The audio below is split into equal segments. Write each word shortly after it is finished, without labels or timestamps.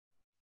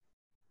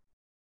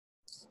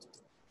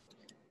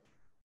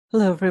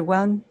Hello,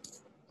 everyone.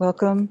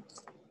 Welcome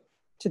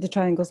to the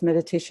Triangles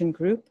Meditation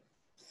Group.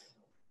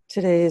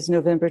 Today is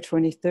November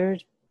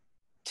 23rd,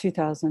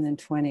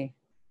 2020.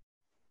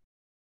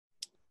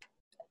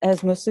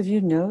 As most of you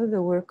know,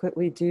 the work that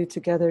we do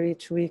together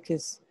each week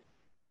is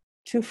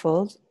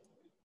twofold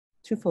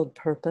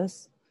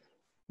purpose.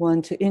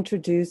 One, to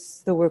introduce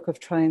the work of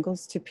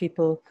triangles to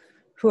people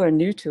who are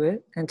new to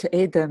it and to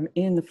aid them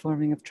in the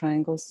forming of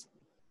triangles.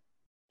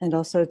 And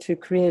also to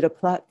create a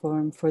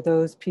platform for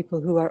those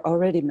people who are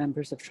already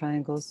members of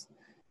triangles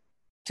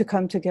to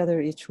come together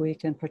each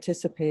week and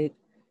participate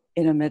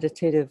in a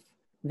meditative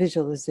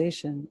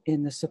visualization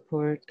in the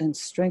support and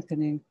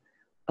strengthening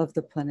of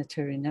the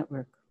planetary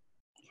network.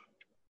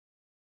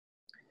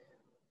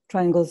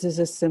 Triangles is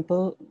a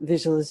simple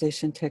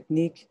visualization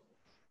technique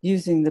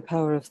using the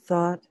power of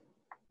thought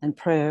and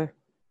prayer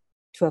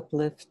to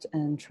uplift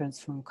and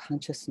transform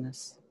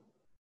consciousness.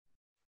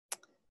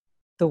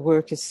 The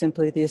work is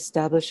simply the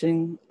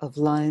establishing of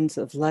lines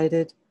of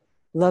lighted,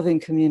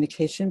 loving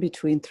communication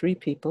between three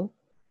people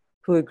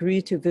who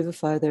agree to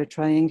vivify their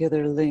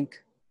triangular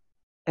link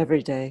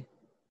every day.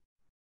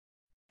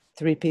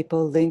 Three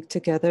people linked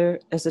together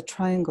as a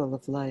triangle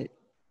of light,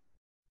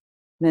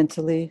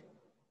 mentally,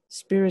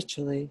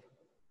 spiritually,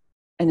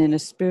 and in a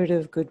spirit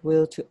of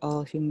goodwill to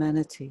all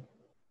humanity.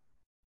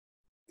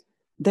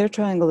 Their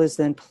triangle is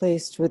then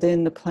placed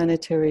within the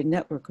planetary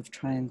network of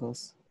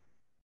triangles.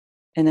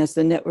 And as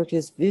the network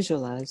is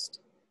visualized,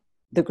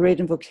 the great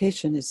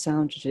invocation is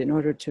sounded in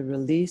order to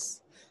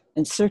release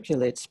and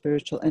circulate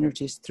spiritual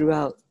energies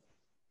throughout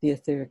the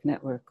etheric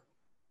network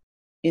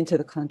into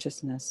the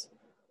consciousness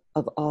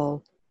of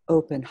all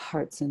open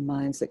hearts and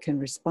minds that can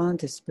respond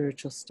to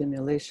spiritual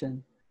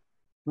stimulation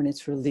when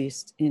it's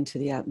released into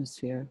the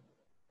atmosphere.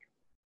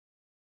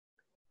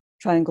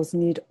 Triangles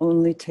need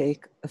only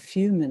take a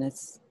few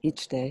minutes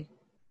each day,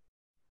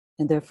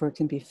 and therefore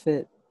can be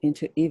fit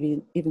into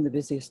even the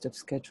busiest of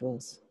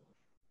schedules.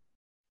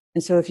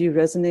 And so if you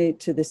resonate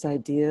to this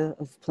idea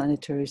of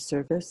planetary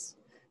service,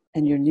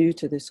 and you're new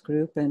to this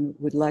group and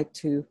would like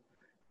to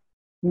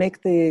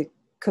make the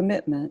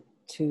commitment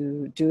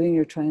to doing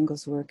your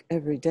triangles work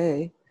every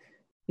day,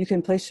 you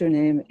can place your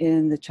name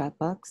in the chat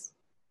box,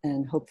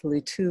 and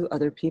hopefully 2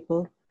 other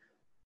people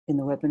in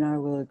the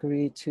webinar will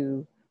agree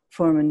to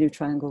form a new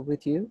triangle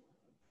with you.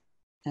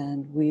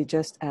 And we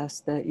just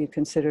ask that you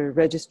consider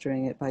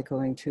registering it by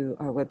going to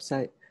our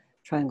website,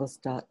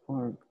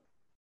 triangles.org.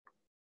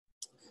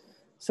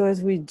 So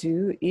as we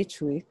do each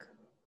week,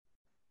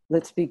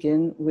 let's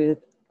begin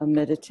with a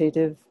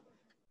meditative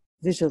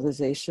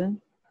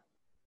visualization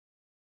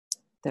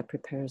that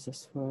prepares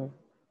us for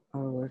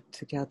our work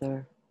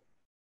together.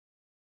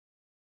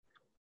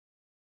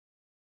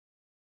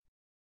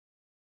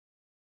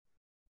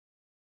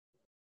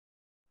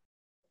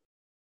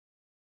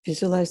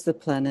 Visualize the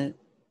planet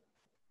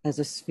as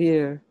a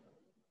sphere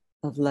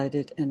of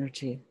lighted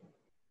energy.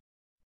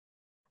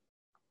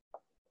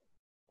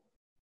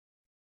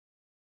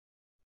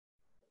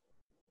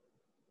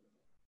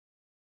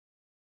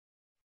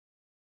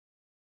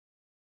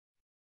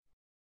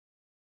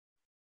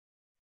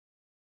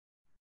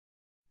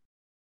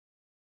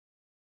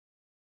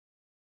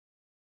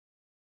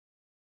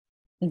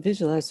 And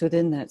visualize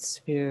within that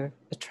sphere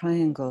a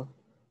triangle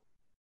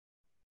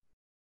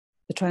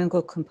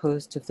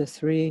composed of the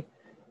 3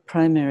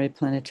 primary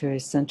planetary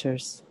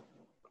centers.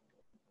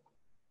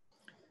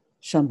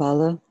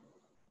 Shambhala,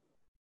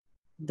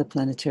 the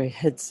planetary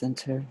head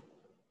center.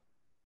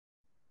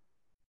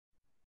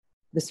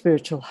 The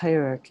spiritual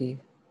hierarchy,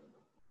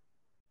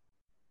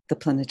 the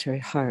planetary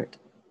heart.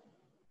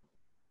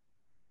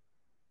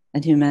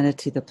 And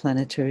humanity, the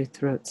planetary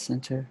throat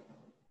center.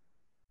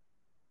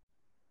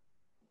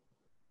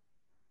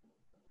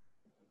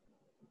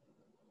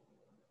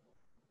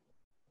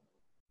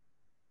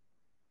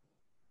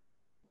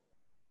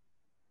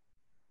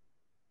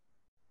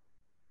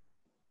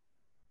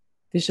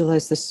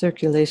 Visualize the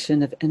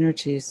circulation of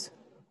energies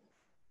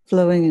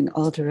flowing in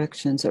all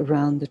directions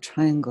around the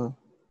triangle,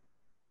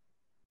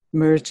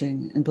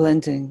 merging and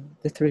blending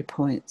the 3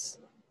 points,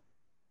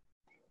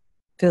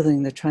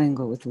 filling the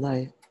triangle with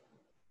light.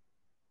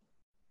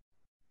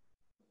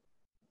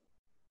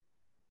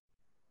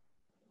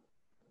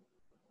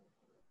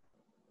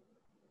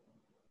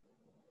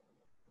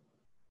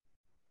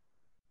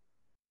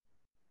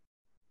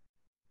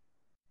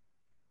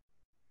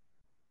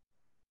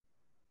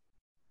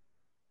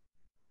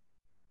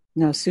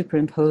 Now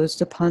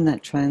superimposed upon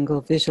that triangle,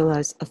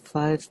 visualize a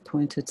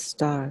 5-pointed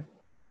star.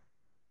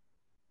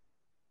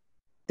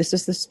 This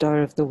is the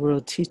star of the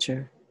world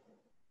teacher,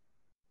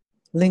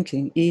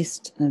 linking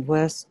east and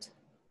west,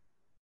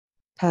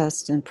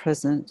 past and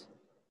present,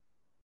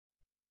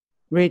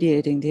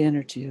 radiating the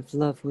energy of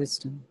love,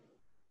 wisdom.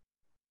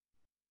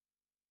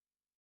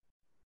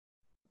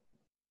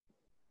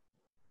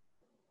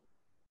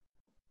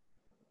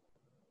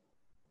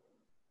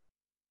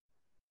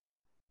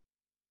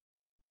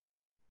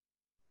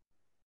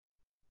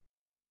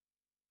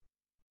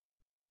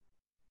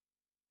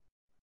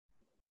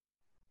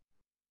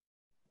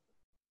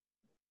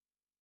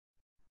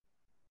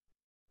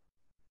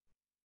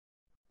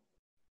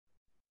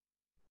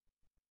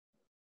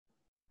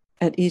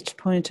 At each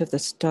point of the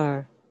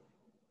star,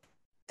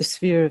 the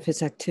sphere of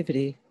his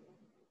activity,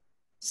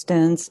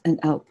 stands an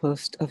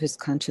outpost of his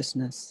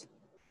consciousness,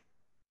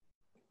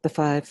 the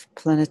 5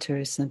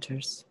 planetary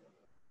centers.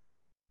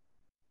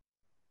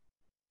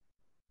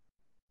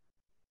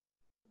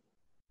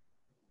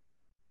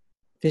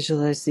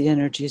 Visualize the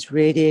energies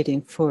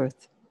radiating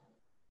forth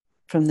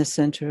from the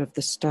center of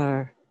the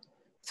star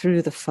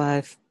through the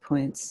 5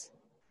 points.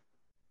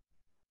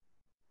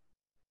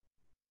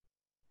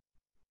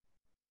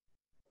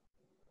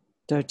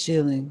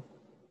 Darjeeling,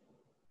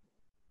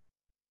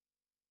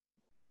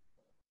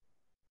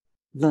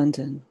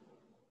 London,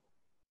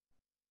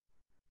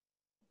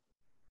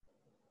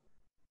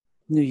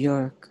 New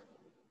York,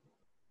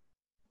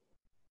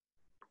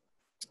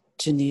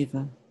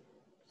 Geneva,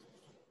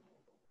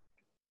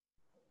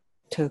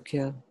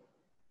 Tokyo,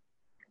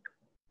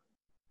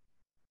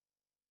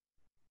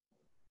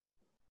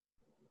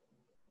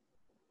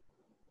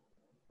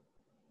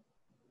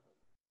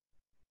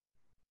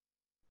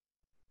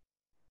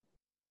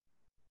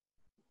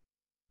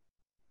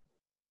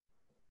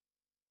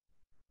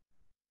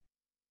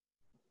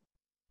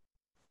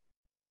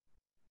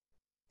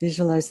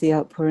 visualize the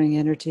outpouring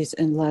energies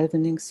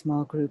enlivening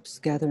small groups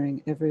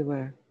gathering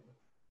everywhere,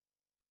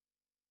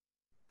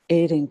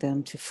 aiding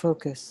them to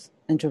focus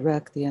and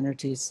direct the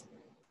energies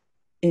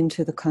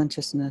into the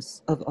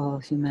consciousness of all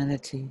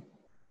humanity,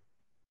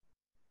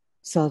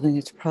 solving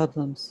its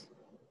problems,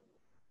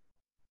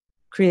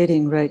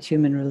 creating right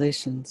human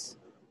relations,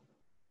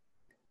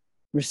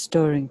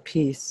 restoring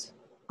peace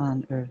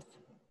on earth.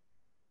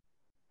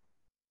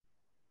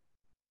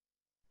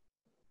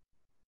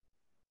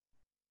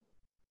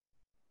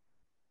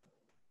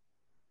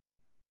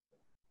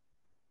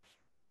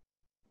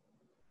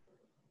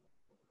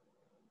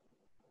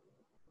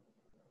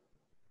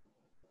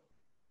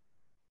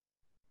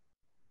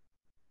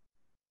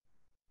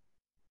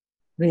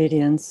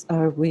 Radiance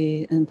are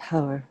we in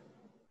power.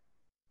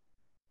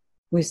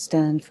 We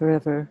stand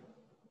forever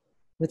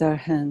with our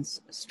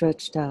hands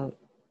stretched out,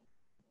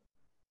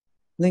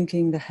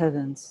 linking the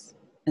heavens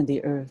and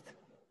the earth,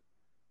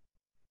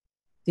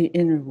 the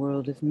inner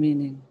world of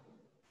meaning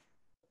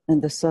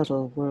and the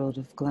subtle world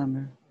of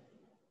glamour.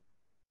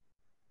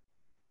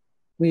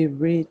 We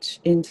reach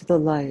into the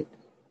light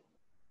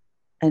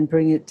and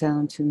bring it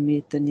down to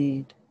meet the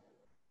need.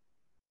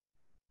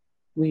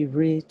 We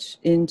reach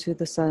into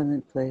the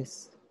silent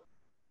place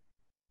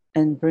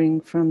and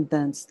bring from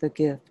thence the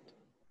gift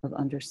of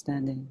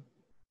understanding.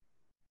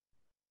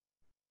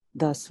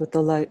 Thus with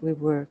the light we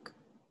work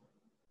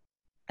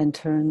and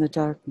turn the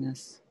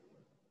darkness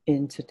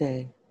into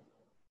day.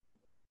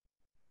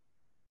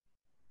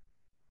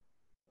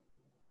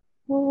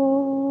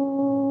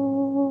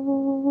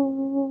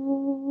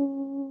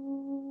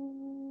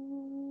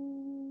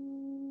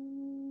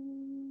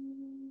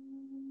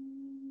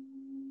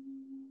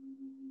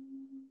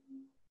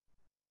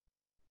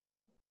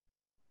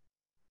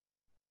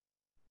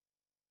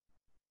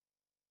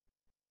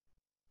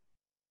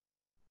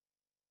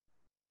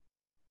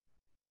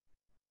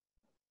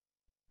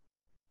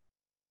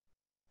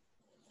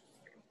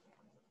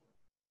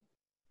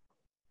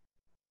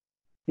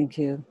 Thank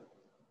you.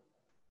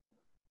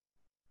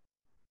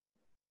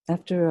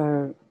 After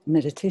our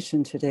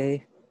meditation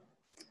today,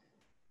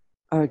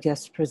 our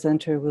guest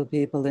presenter will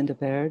be Belinda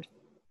Baird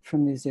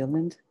from New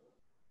Zealand,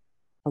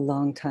 a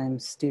longtime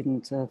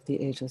student of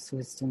the Ageless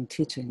Wisdom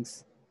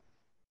teachings,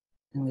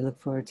 and we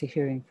look forward to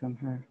hearing from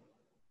her.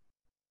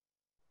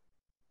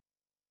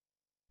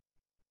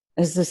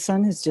 As the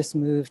sun has just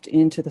moved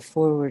into the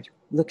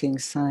forward-looking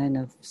sign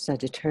of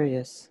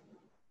Sagittarius,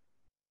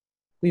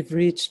 we've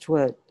reached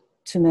what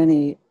to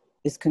many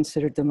is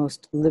considered the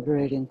most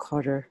liberating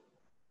quarter,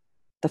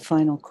 the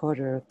final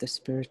quarter of the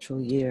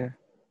spiritual year,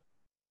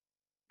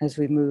 as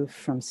we move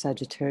from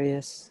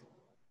Sagittarius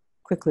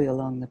quickly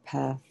along the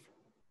path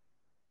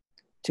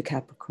to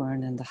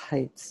Capricorn and the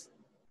heights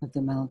of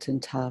the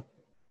mountaintop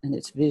and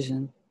its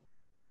vision,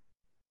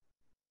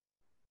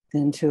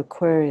 then to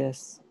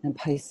Aquarius and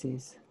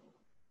Pisces,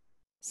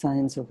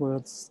 signs of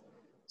world's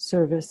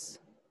service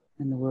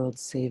and the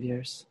world's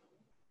saviors.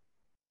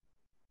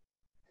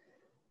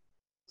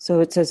 So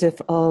it's as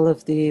if all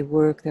of the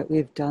work that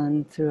we've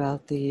done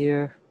throughout the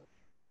year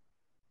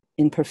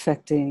in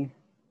perfecting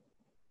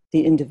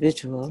the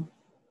individual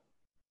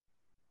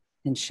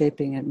and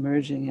shaping it,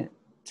 merging it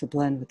to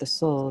blend with the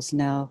soul is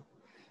now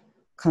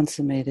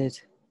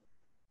consummated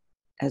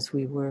as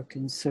we work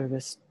in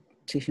service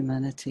to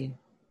humanity.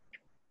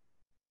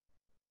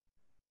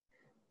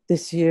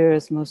 This year,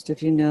 as most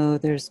of you know,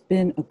 there's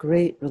been a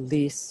great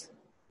release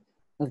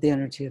of the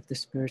energy of the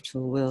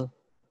spiritual will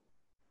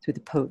through the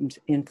potent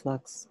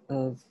influx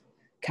of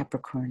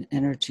Capricorn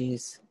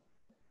energies,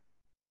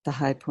 the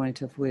high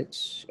point of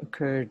which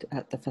occurred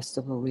at the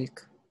festival week.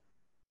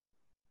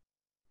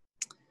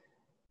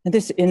 And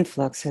this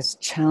influx has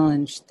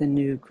challenged the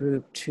new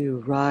group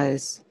to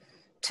rise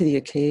to the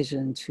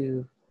occasion,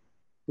 to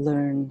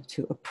learn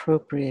to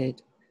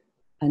appropriate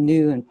a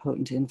new and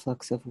potent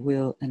influx of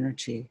will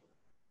energy.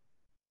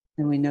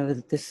 And we know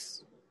that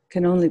this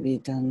can only be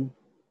done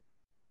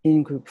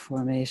in-group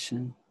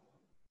formation.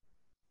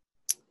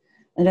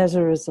 And as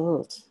a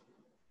result,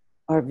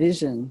 our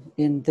vision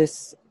in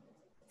this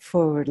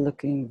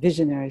forward-looking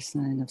visionary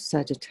sign of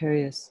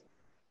Sagittarius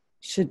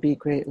should be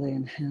greatly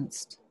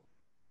enhanced.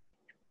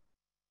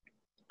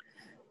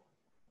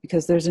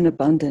 Because there's an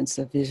abundance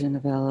of vision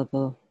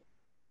available.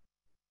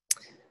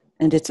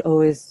 And it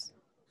always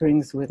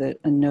brings with it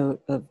a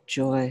note of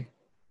joy.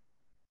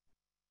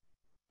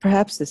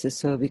 Perhaps this is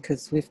so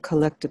because we've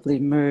collectively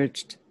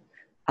merged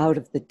out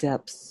of the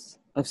depths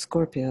of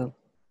Scorpio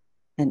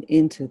and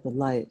into the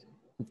light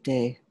of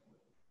day.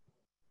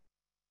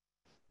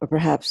 Or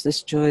perhaps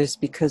this joy is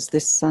because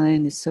this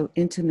sign is so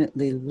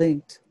intimately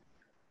linked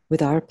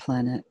with our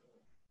planet.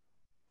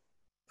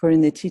 For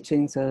in the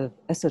teachings of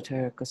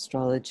esoteric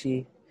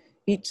astrology,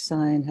 each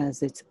sign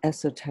has its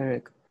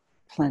esoteric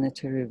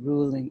planetary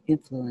ruling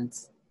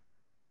influence.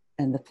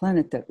 And the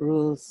planet that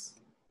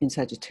rules in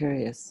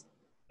Sagittarius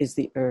is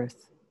the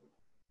Earth.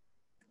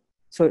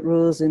 So it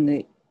rules in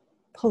the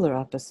polar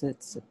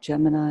opposites of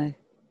Gemini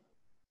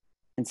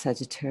and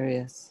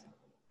Sagittarius.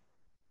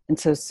 And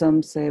so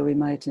some say we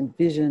might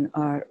envision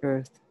our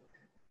Earth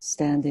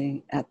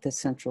standing at the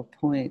central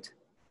point,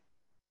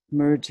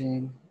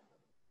 merging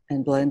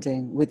and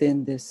blending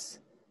within this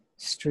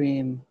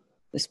stream,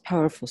 this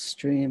powerful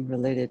stream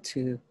related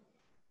to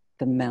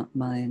the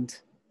mind,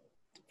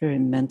 very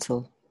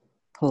mental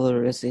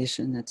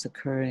polarization that's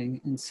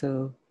occurring. And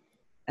so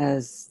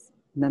as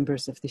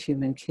members of the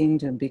human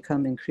kingdom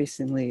become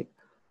increasingly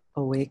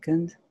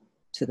awakened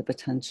to the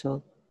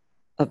potential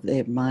of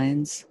their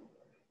minds,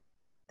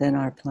 then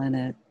our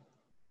planet,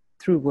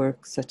 through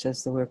work such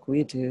as the work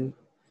we do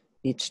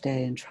each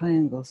day in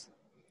triangles,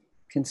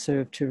 can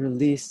serve to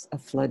release a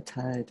flood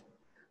tide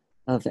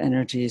of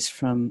energies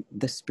from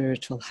the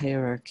spiritual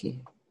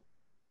hierarchy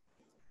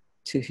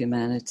to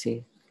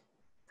humanity,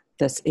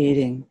 thus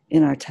aiding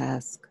in our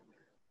task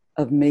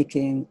of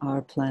making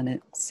our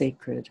planet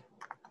sacred.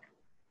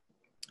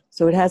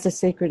 So it has a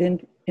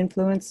sacred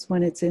influence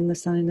when it's in the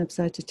sign of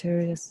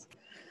Sagittarius,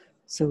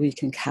 so we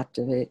can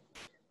capture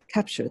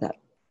that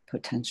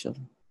potential.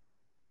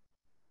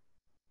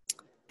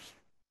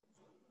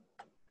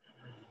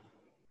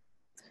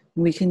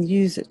 We can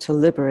use it to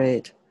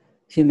liberate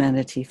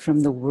humanity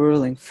from the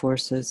whirling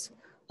forces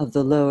of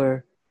the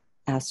lower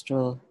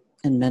astral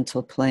and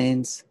mental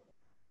planes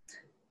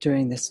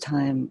during this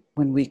time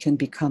when we can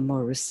become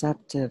more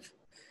receptive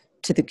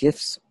to the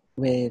gifts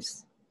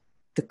waves,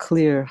 the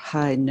clear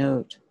high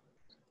note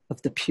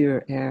of the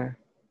pure air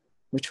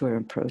which we're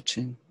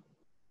approaching.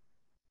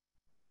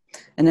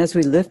 And as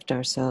we lift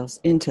ourselves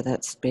into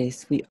that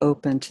space, we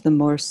open to the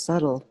more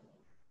subtle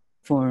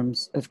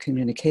forms of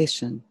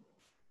communication,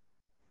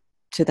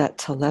 to that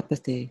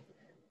telepathy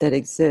that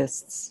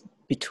exists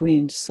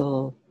between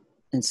soul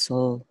and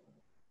soul,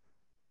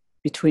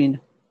 between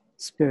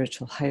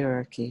spiritual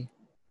hierarchy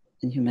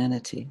and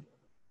humanity.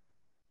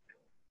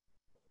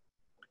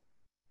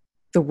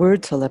 The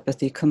word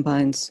telepathy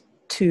combines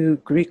two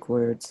Greek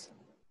words,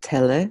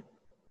 tele,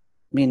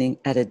 meaning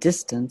at a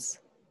distance,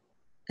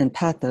 and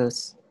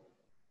pathos,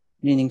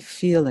 meaning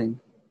feeling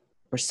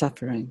or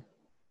suffering.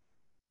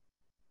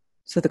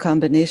 So the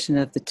combination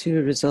of the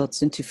two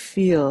results into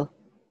feel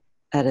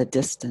at a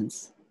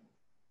distance.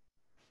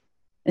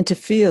 And to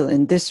feel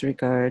in this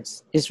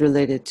regards is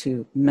related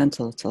to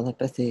mental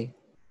telepathy,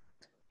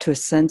 to a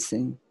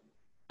sensing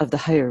of the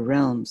higher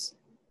realms,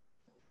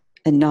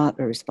 and not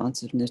a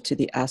responsiveness to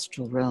the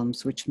astral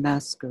realms which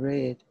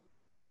masquerade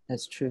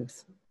as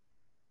truth.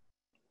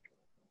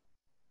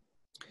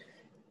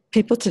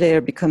 People today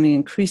are becoming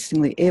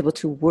increasingly able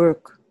to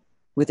work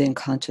within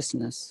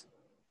consciousness,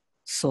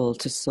 soul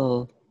to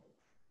soul,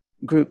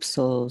 group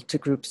soul to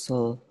group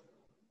soul,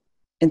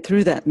 and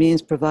through that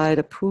means provide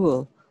a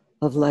pool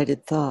of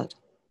lighted thought,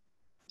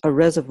 a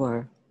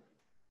reservoir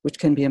which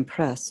can be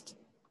impressed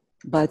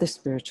by the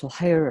spiritual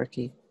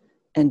hierarchy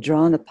and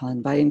drawn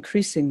upon by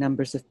increasing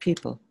numbers of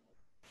people,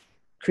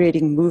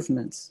 creating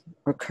movements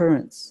or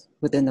currents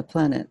within the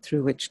planet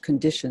through which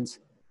conditions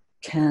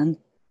can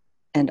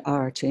and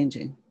are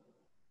changing.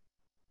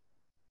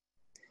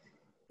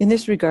 In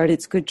this regard,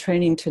 it's good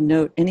training to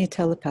note any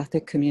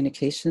telepathic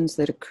communications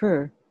that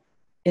occur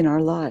in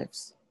our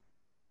lives,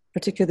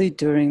 particularly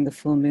during the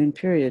full moon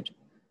period,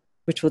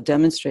 which will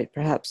demonstrate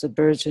perhaps a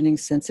burgeoning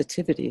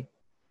sensitivity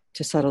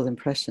to subtle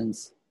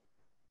impressions.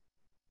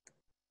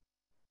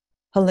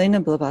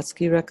 Helena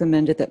Blavatsky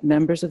recommended that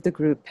members of the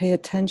group pay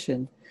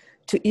attention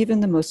to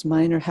even the most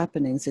minor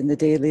happenings in the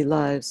daily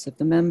lives of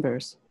the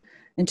members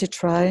and to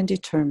try and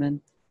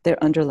determine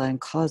their underlying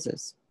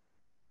causes.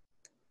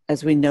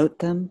 As we note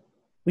them,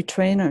 we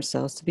train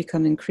ourselves to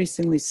become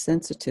increasingly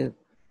sensitive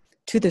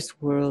to this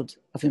world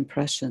of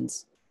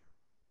impressions,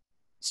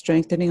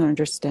 strengthening our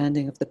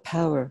understanding of the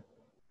power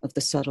of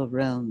the subtle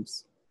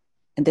realms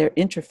and their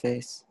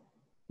interface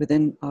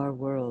within our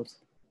world,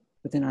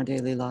 within our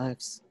daily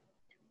lives.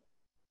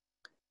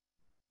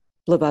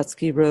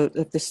 Blavatsky wrote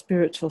of the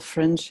spiritual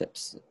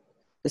friendships,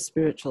 the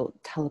spiritual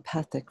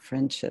telepathic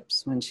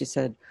friendships, when she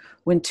said,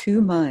 when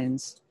two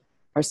minds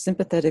are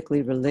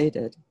sympathetically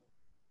related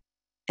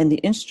and the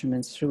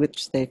instruments through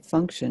which they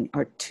function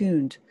are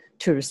tuned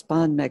to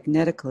respond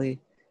magnetically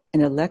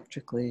and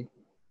electrically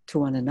to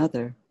one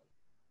another,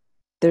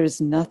 there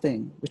is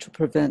nothing which will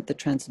prevent the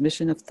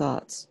transmission of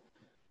thoughts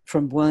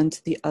from one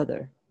to the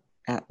other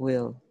at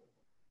will.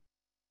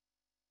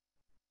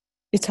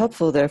 It's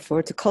helpful,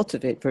 therefore, to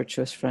cultivate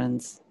virtuous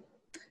friends,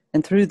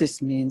 and through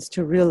this means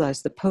to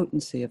realize the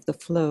potency of the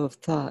flow of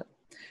thought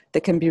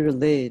that can be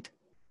relayed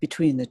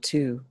between the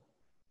two.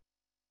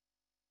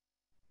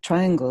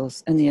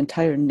 Triangles and the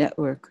entire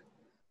network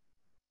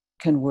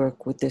can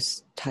work with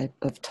this type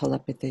of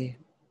telepathy.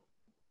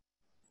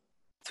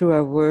 Through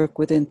our work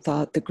within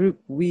thought, the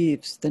group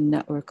weaves the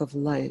network of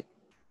light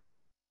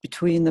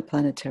between the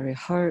planetary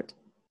heart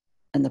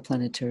and the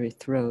planetary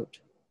throat.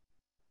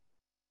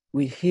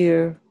 We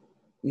hear,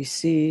 we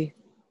see,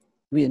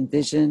 we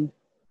envision,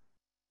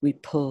 we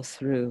pull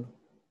through.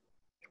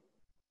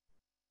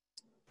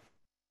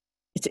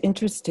 It's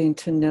interesting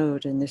to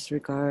note in this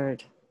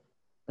regard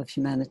of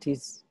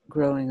humanity's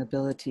growing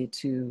ability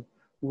to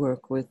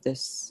work with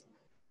this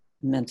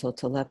mental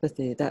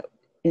telepathy that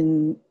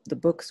in the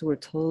books we're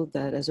told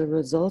that as a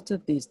result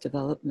of these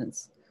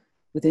developments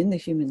within the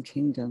human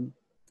kingdom,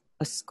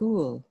 a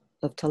school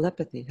of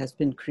telepathy has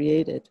been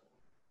created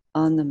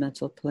on the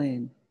mental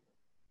plane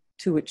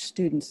to which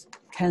students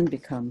can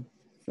become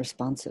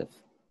responsive.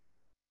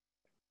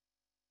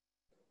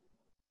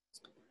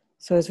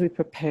 So as we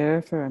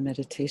prepare for our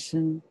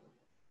meditation,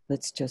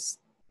 let's just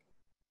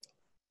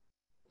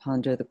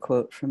ponder the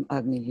quote from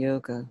Agni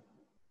Yoga.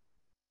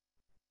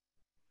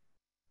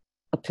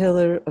 A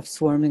pillar of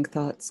swarming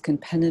thoughts can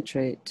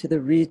penetrate to the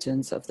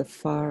regions of the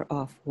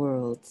far-off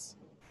worlds.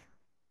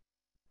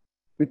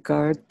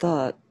 Regard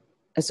thought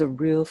as a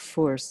real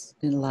force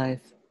in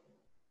life,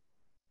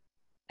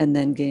 and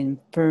then gain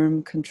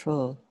firm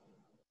control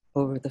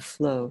over the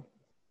flow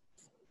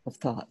of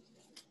thought.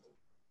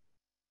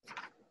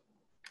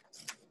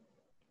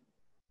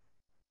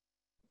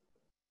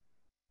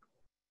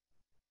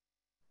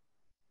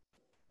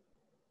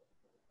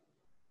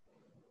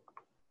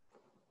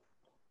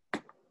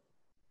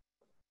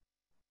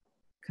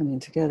 Coming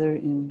together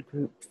in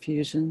group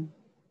fusion.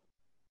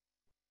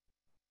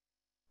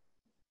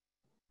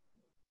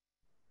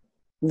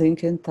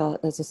 Link in thought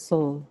as a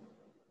soul,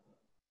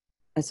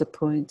 as a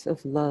point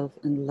of love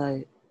and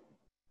light,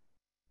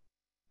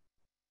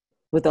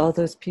 with all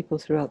those people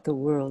throughout the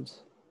world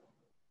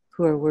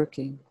who are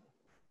working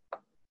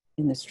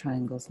in this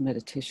Triangles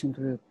meditation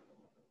group.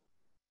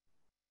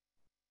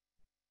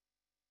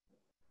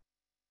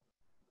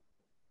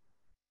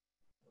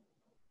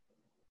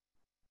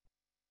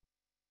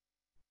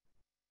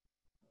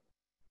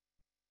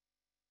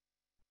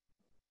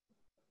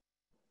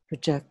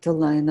 Project a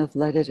line of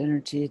lighted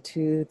energy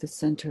to the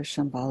center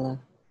Shambhala.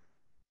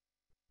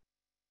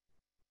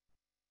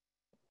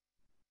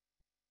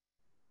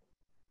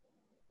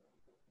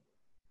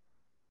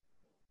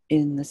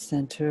 In the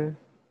center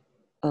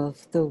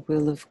of the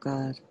will of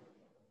God,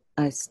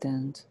 I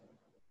stand.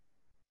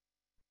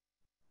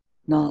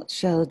 Naught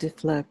shall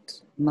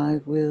deflect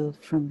my will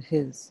from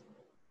His.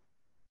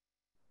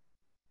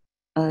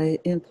 I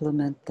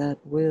implement that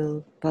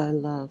will by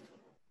love.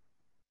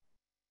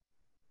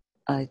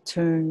 I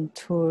turn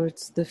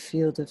towards the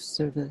field of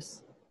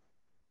service.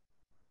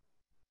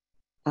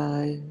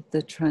 I,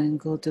 the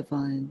triangle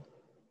divine,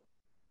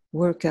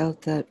 work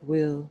out that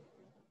will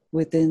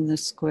within the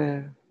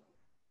square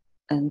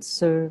and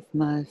serve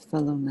my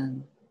fellow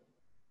men.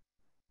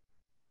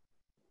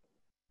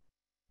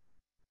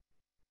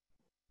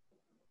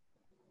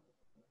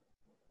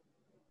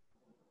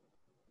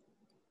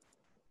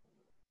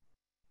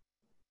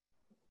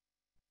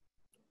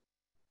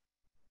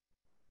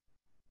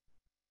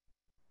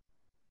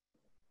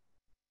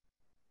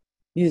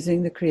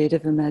 Using the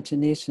creative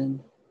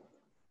imagination,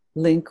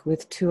 link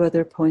with two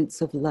other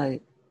points of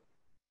light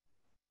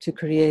to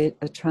create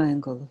a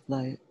triangle of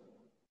light.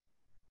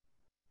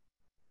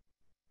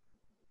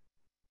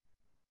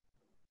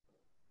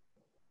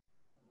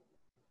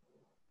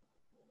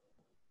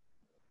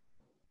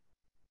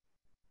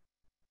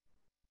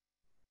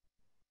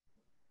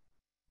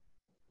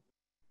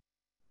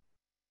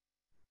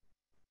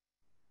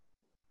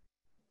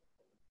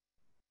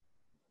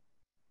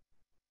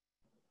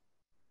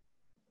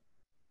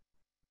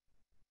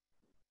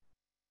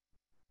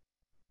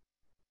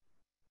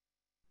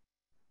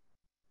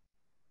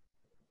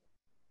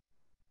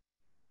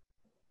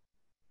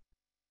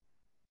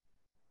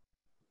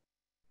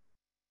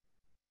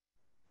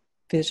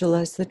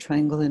 Visualize the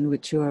triangle in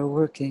which you are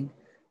working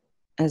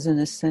as an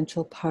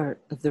essential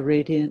part of the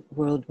radiant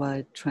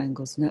worldwide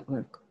triangles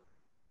network.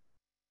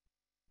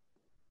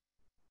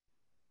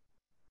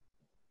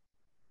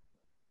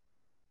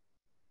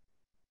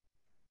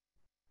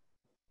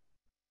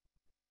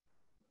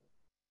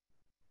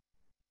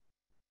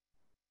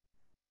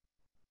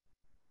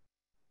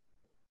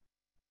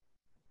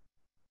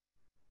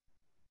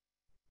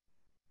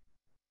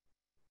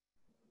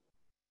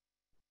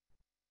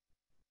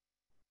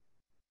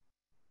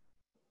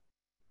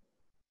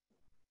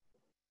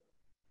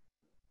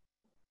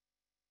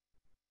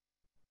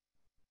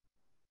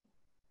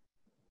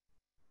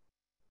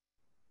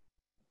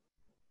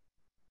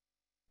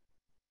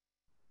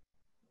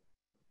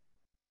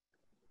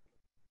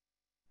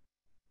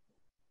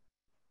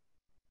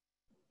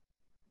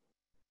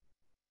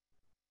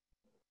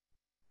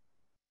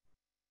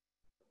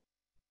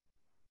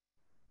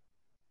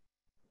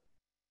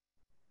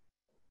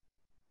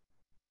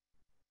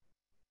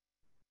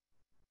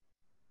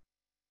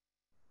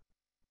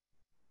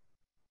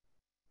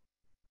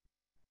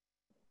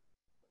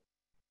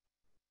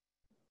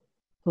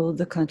 Hold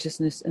the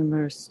consciousness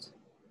immersed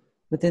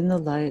within the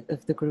light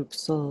of the group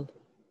soul,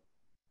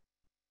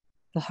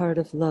 the heart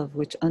of love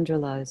which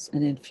underlies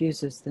and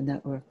infuses the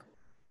network.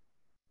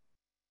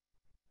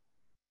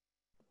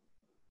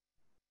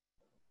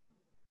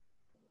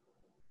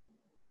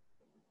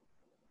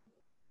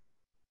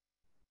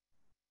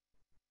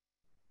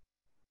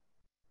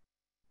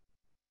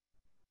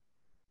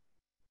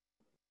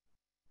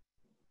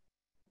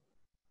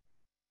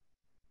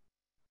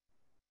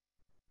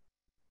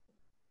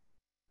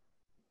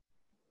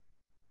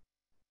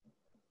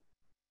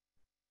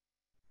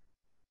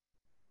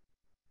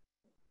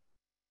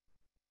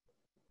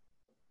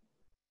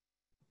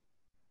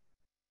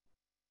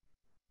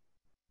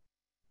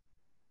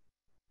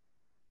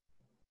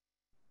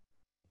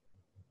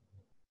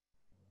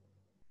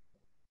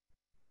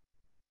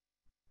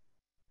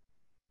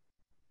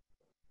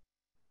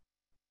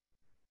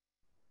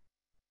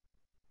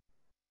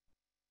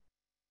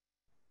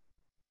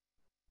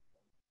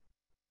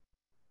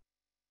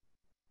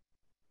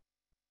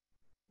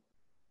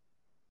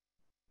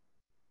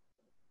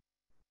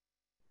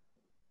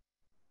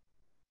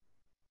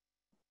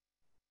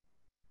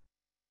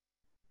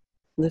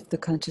 Lift the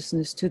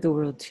consciousness to the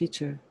world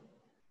teacher,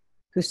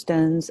 who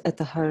stands at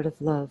the heart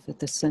of love, at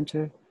the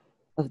center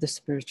of the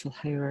spiritual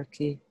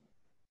hierarchy,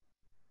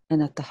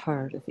 and at the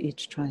heart of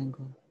each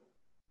triangle.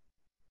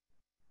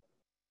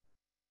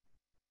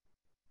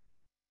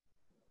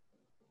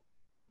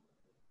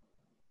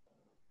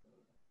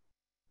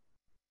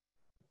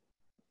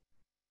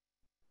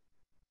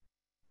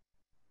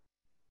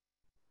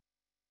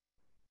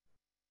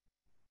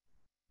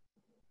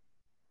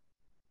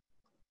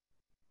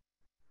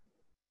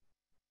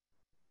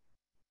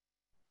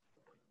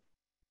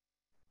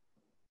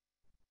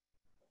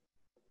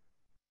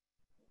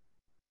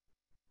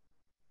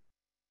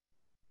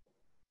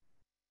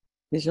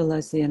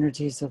 Visualize the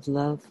energies of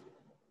love,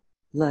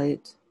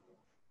 light,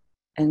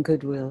 and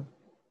goodwill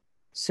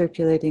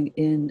circulating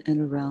in and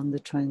around the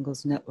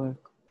triangle's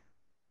network.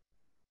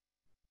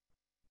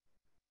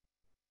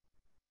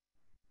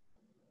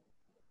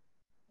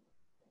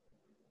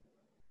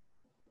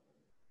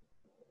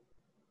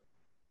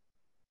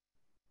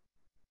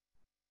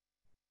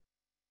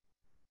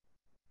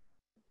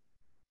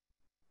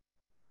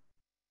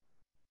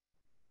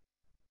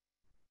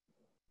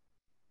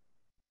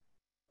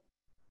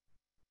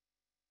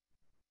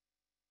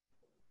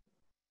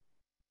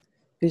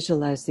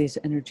 Visualize these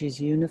energies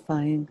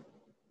unifying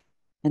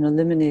and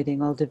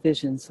eliminating all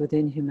divisions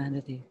within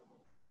humanity,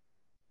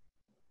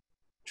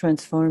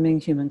 transforming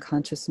human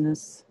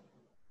consciousness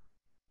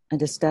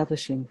and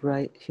establishing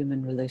right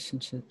human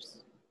relationships.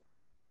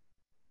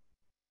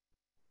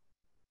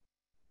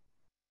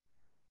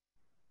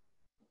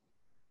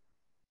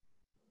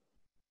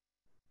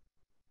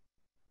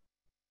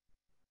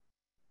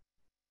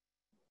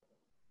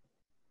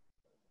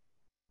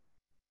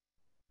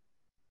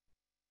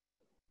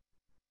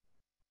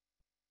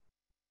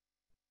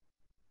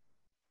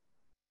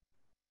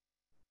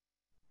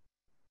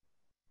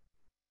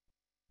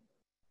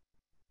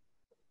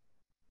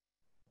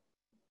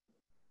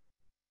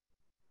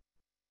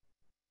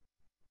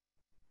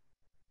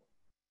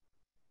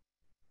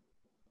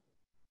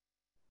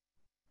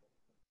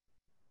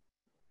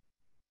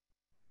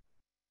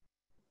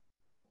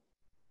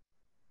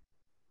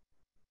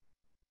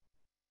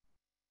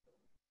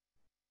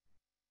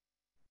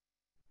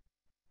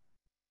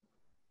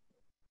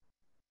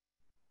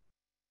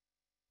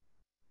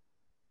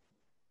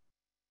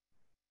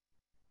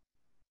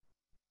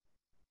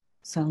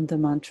 Sound the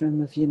mantra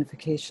of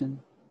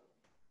unification.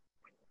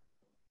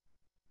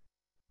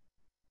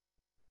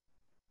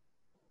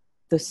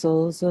 The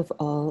souls of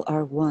all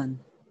are one,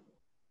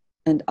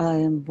 and I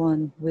am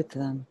one with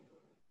them.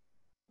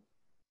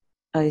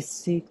 I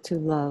seek to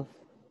love,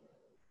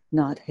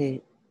 not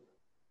hate.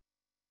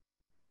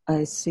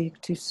 I seek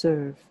to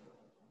serve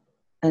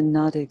and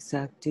not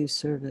exact due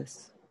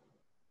service.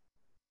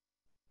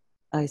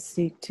 I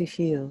seek to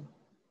heal,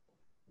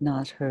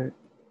 not hurt.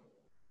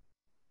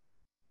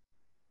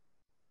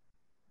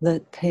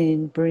 Let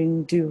pain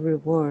bring due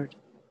reward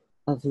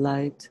of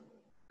light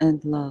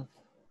and love.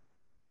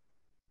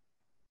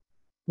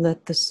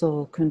 Let the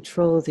soul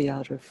control the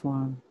outer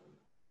form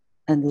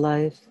and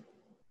life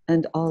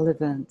and all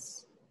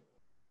events,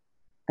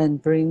 and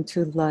bring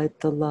to light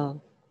the love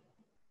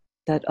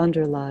that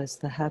underlies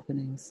the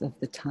happenings of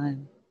the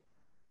time.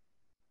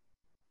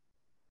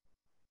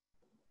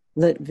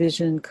 Let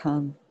vision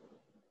come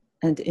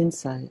and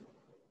insight.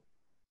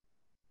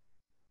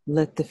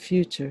 Let the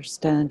future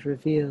stand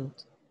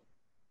revealed.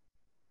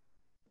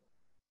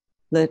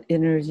 Let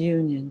inner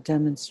union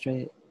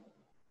demonstrate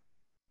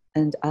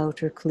and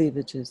outer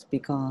cleavages be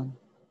gone.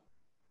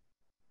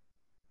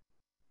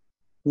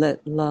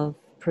 Let love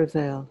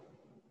prevail.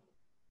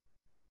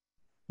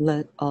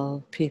 Let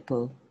all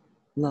people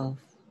love.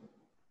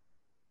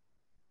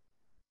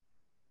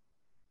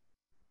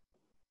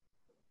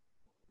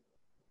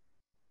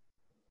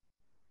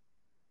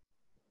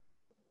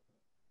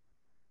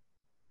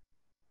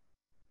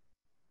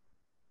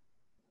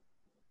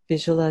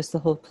 Visualize the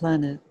whole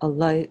planet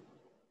alight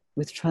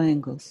with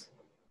triangles.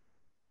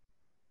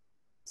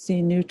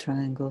 See new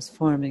triangles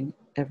forming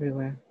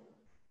everywhere.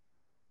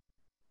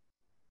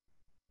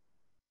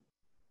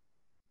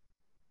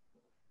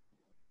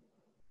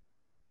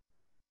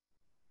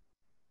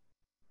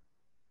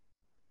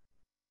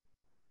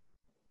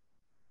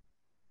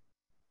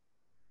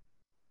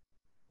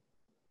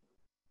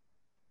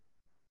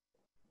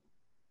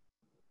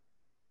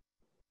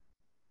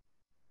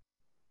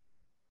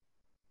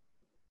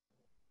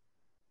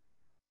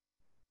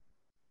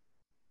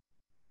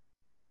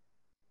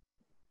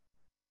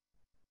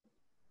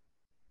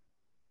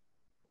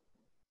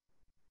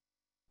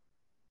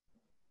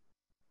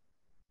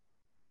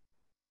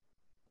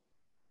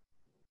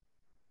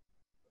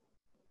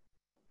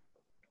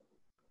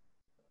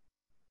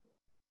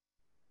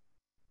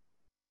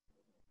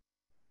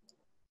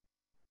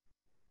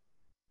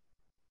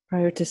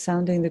 Prior to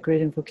sounding the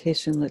great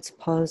invocation, let's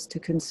pause to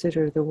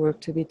consider the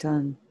work to be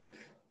done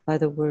by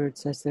the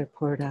words as they're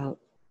poured out.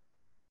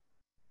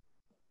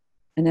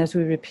 And as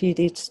we repeat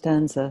each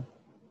stanza,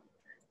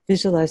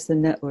 visualize the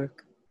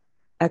network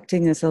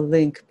acting as a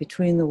link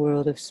between the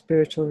world of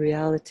spiritual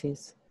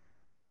realities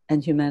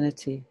and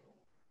humanity,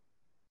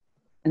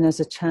 and as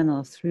a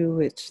channel through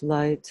which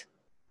light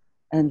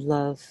and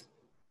love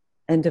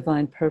and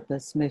divine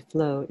purpose may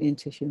flow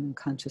into human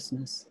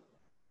consciousness.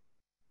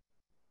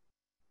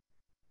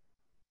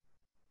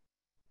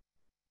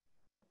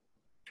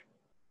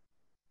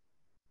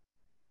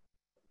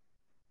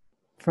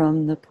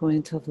 From the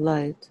point of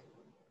light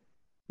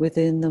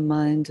within the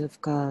mind of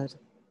God,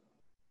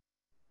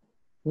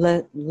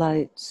 let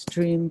light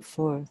stream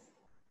forth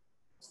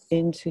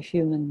into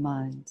human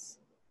minds.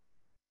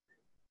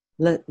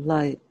 Let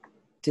light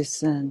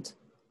descend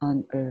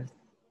on earth.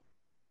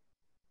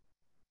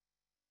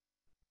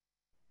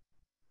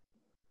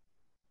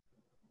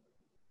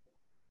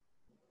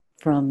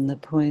 From the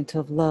point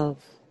of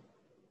love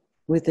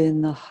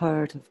within the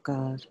heart of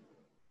God,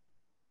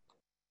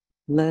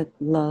 let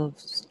love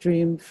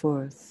stream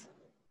forth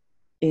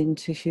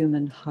into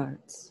human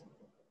hearts.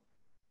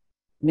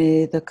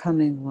 May the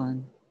coming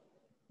one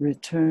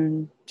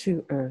return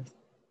to earth.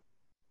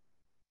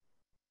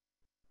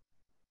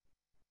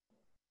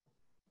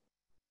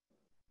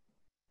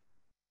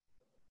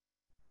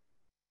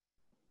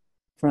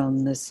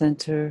 From the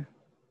center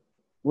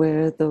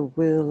where the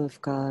will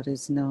of God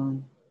is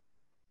known,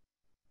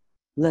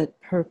 let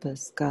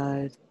purpose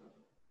guide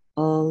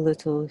all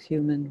little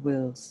human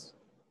wills,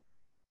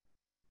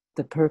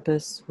 the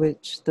purpose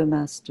which the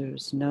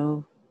masters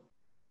know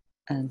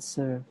and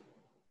serve.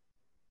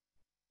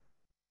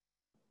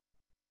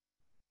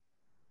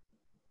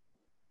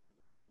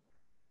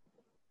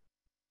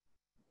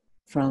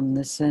 From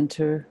the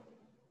center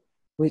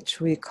which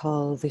we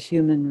call the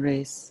human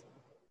race,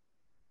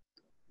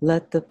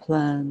 let the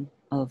plan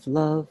of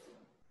love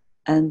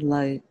and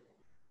light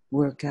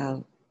work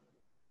out,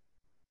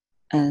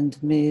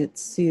 and may it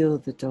seal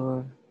the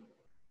door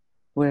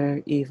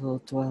where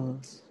evil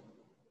dwells.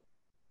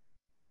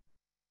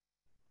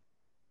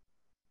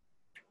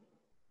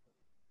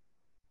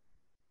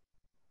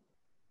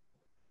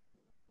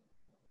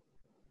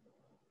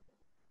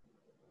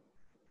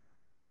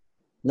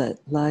 Let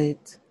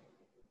light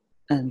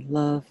and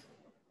love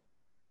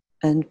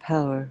and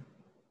power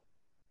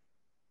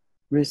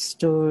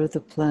restore the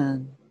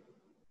plan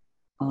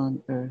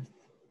on earth.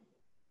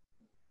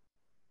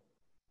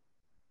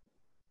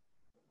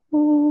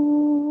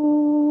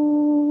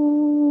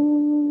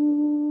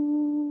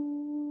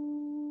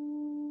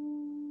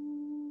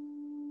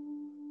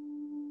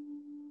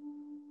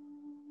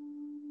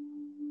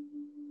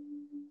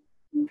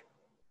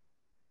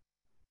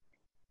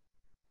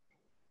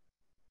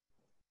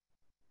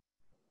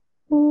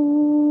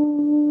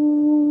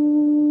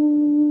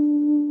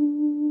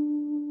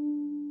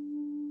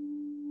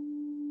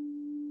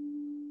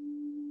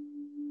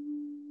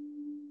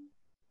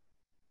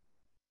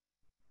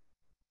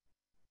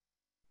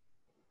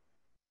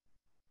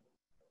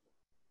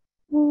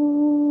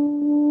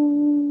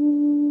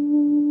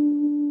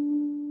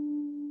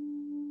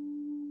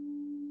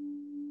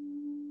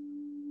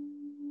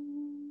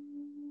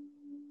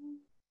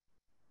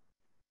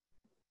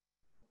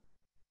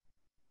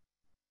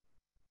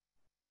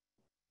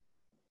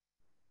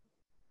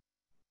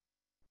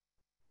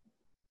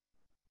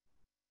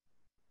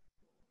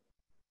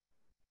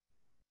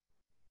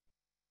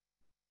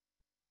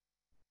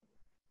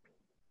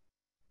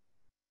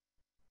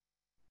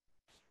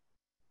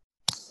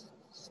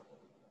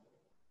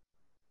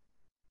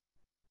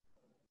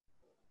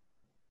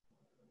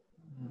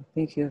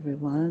 Thank you,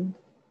 everyone.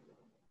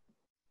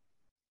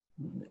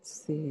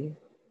 Let's see.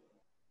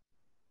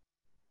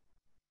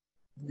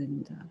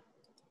 Linda.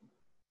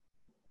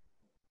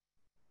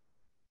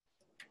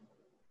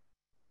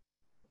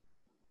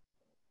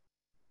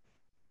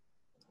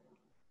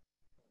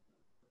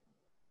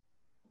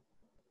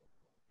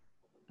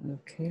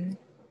 Okay.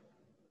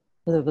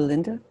 Hello,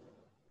 Belinda.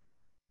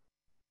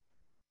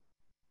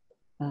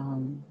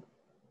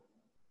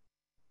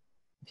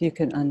 If you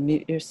can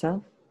unmute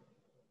yourself.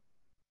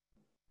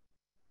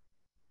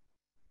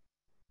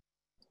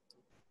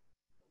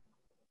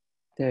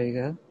 There you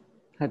go.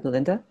 Hi,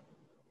 Belinda.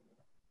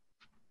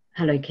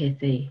 Hello,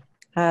 Kathy.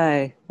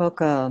 Hi,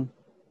 welcome.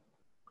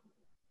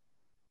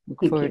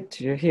 Look forward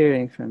to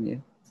hearing from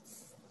you.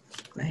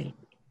 Great.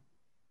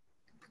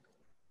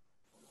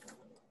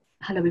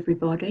 Hello,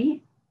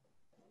 everybody.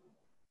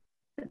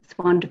 It's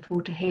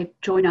wonderful to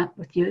join up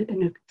with you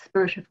in a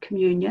spirit of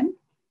communion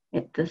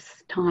at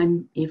this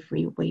time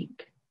every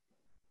week.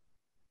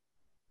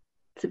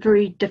 It's a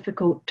very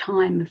difficult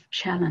time of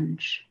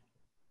challenge,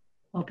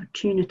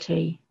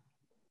 opportunity,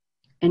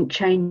 and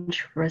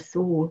change for us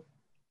all.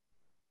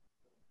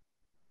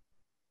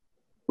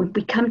 When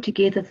we come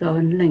together, though,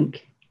 and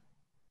link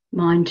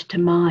mind to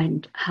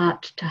mind,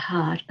 heart to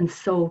heart, and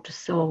soul to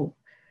soul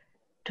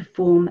to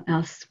form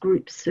our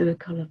group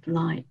circle of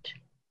light.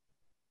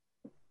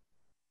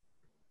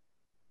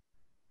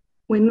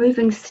 We're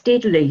moving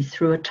steadily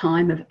through a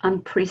time of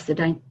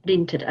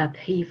unprecedented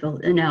upheaval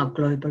in our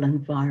global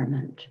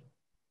environment.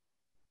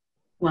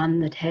 One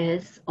that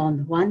has, on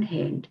the one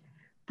hand,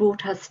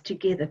 brought us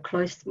together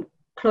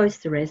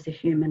closer as a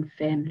human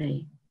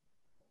family,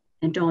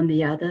 and on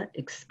the other,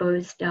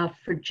 exposed our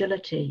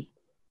fragility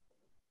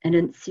and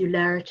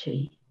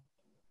insularity,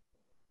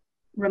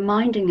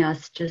 reminding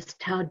us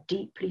just how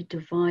deeply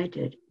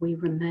divided we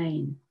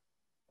remain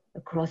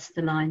across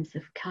the lines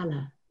of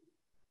colour,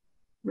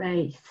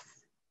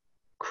 race,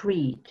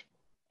 creed,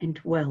 and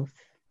wealth.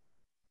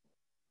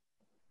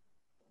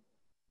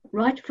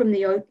 Right from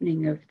the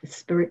opening of the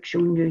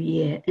spiritual new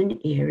year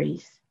in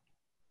Aries,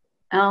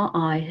 our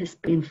eye has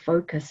been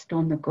focused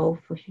on the goal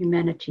for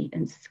humanity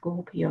in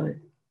Scorpio,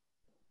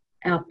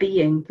 our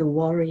being the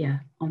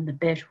warrior on the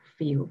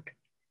battlefield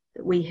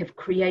that we have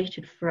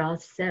created for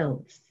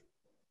ourselves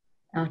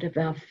out of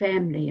our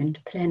family and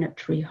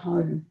planetary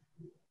home.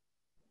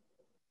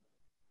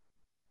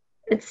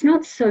 It's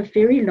not so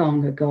very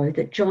long ago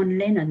that John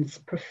Lennon's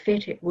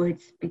prophetic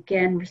words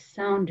began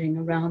resounding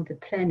around the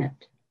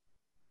planet.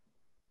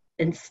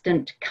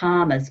 Instant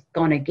karma's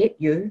gonna get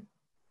you.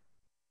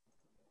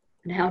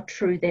 And how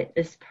true that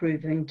is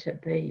proving to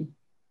be.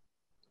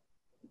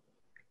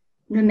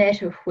 No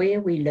matter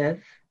where we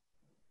live,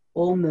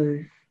 or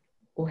move,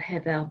 or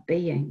have our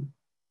being,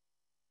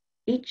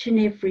 each and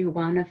every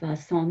one of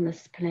us on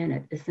this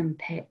planet is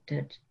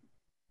impacted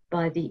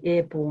by the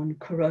airborne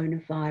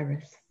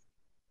coronavirus.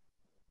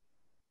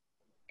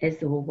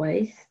 As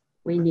always,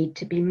 we need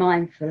to be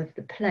mindful of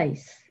the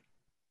place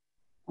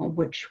on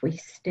which we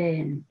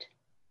stand.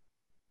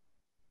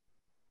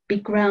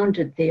 Be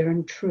grounded there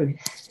in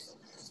truth,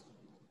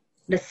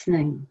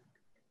 listening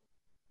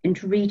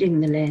and reading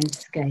the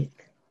landscape,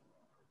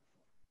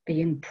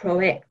 being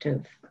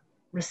proactive,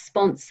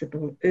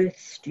 responsible earth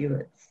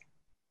stewards.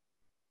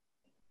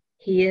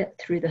 Here,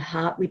 through the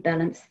heart, we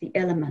balance the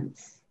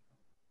elements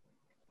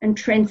and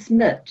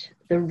transmit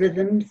the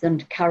rhythms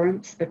and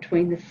currents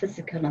between the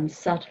physical and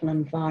subtle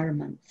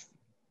environments.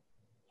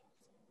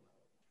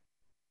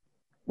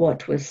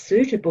 What was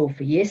suitable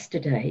for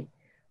yesterday,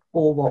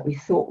 or what we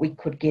thought we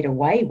could get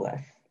away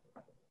with,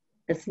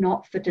 is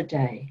not for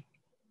today,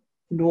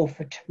 nor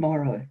for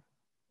tomorrow.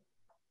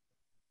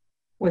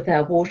 With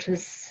our water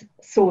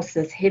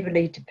sources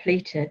heavily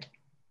depleted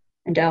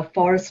and our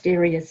forest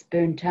areas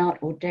burnt out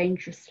or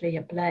dangerously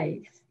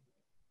ablaze,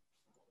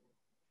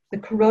 the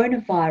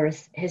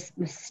coronavirus has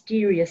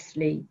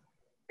mysteriously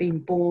been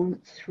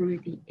born through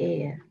the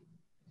air.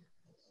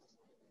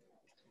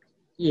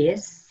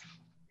 Yes,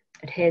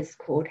 it has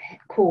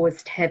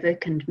caused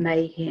havoc and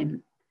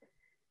mayhem,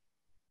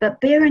 but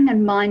bearing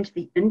in mind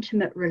the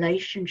intimate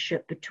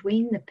relationship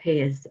between the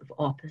pairs of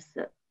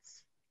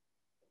opposites,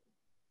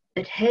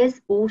 it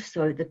has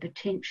also the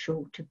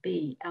potential to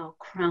be our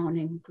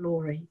crowning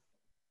glory.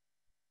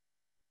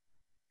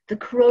 The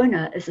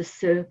corona is a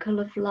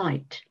circle of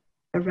light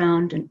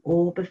around an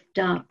orb of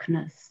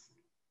darkness,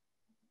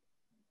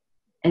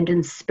 and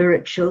in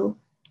spiritual,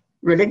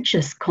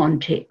 religious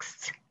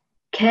contexts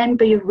can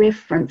be a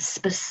reference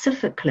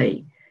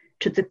specifically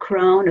to the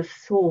crown of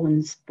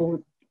thorns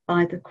brought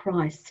by the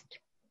Christ.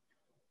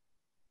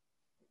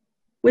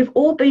 We've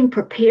all been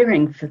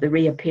preparing for the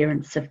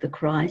reappearance of the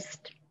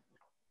Christ,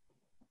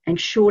 and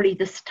surely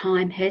this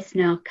time has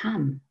now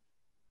come.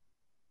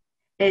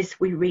 As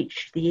we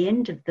reach the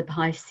end of the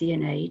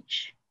Piscean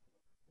Age,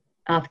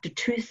 after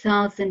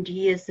 2,000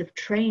 years of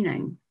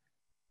training,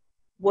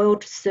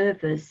 world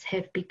servers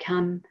have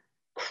become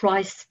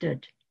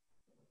Christed,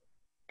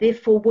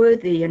 therefore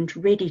worthy and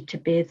ready to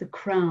bear the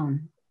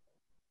crown.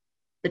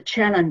 The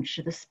challenge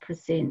this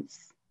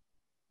presents,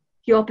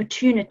 the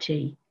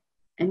opportunity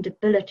and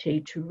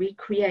ability to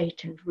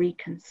recreate and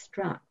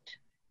reconstruct.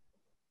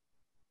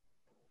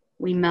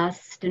 We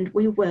must and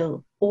we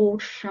will all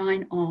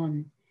shine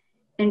on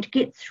and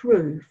get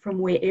through from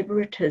wherever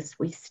it is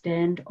we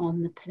stand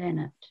on the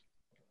planet.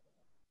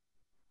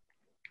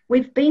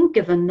 We've been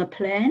given the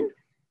plan,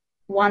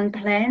 one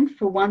plan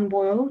for one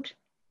world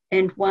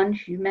and one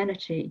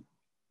humanity.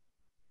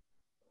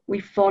 We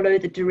follow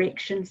the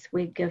directions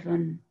we're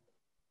given,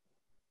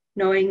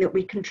 knowing that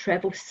we can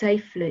travel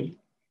safely,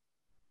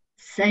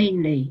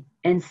 sanely,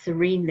 and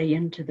serenely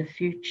into the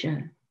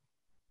future.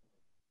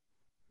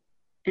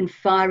 In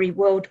Fiery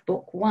World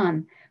Book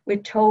 1, we're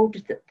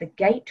told that the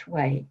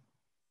gateway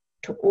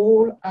to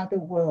all other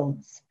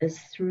worlds is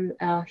through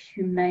our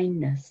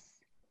humaneness,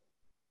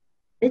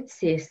 its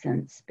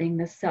essence being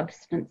the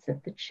substance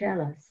of the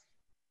chalice,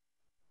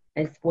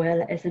 as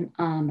well as an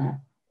armour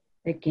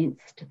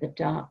against the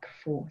dark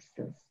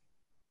forces.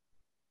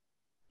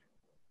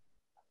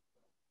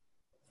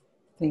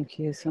 Thank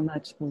you so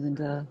much,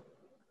 Belinda.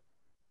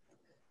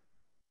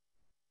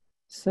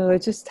 So I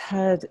just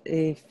had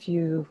a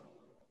few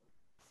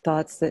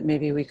thoughts that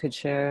maybe we could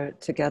share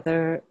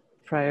together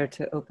prior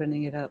to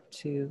opening it up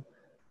to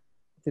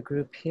the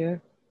group here.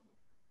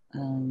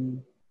 The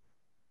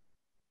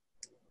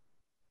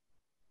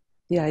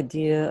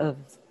idea of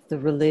the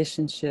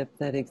relationship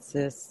that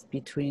exists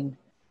between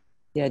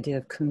the idea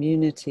of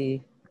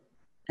community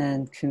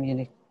and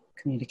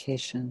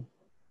communication.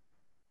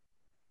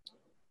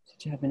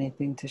 Did you have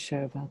anything to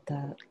share about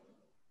that?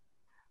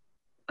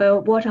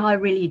 Well, what I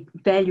really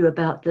value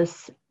about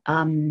this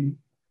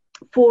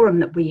forum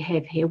that we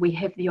have here, we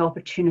have the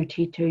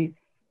opportunity to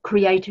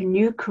create a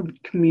new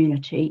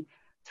community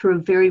through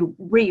a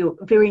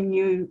very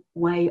new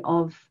way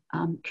of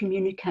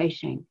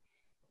communicating.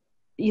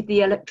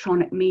 The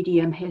electronic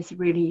medium has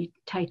really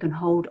taken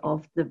hold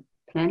of the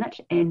planet,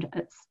 and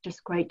it's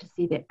just great to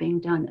see that being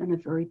done in a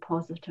very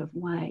positive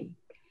way.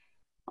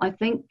 I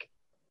think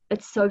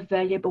it's so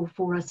valuable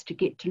for us to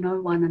get to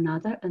know one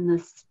another in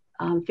this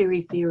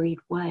very varied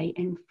way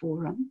and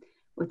forum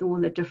with all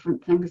the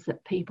different things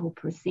that people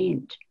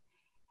present.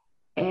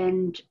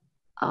 And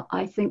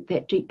I think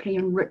that deeply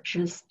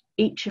enriches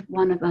each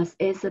one of us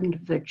as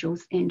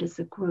individuals and as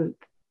a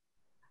group.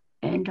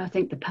 And I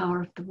think the power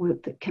of the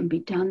work that can be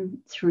done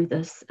through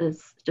this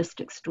is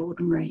just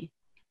extraordinary.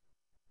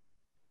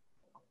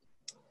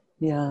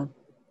 Yeah.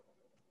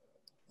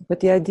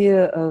 But the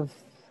idea of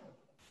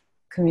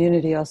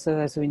community also,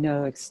 as we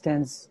know,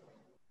 extends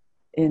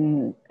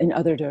in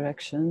other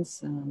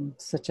directions,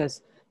 such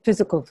as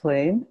physical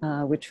plane,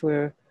 which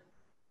we're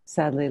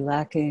sadly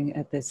lacking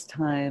at this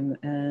time.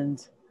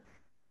 And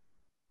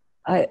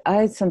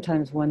I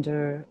sometimes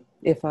wonder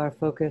if our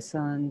focus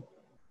on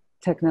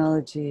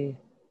technology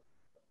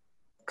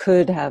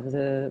could have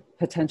the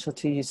potential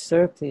to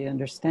usurp the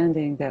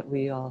understanding that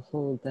we all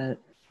hold that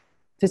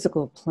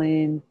physical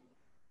plane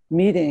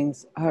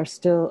meetings are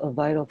still a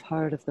vital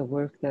part of the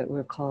work that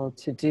we're called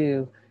to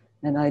do.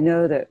 And I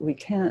know that we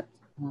can't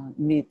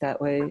meet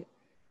that way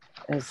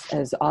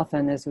as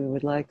often as we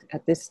would like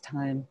at this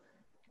time.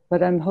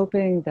 But I'm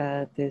hoping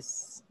that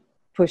this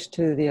push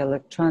to the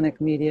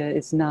electronic media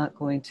is not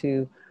going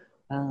to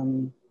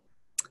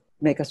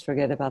make us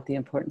forget about the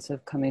importance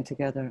of coming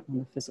together on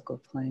the physical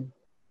plane.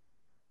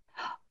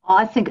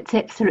 I think it's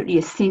absolutely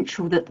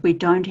essential that we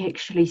don't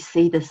actually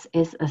see this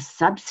as a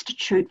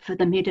substitute for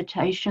the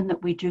meditation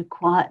that we do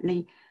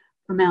quietly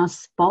from our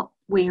spot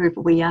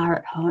wherever we are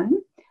at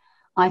home.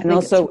 And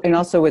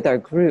also with our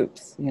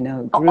groups,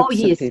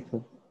 groups of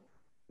people.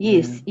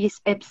 Yes, yes,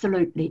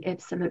 absolutely,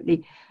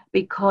 absolutely.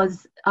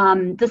 Because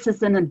this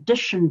is an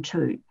addition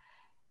to,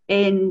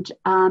 and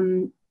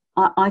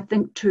I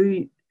think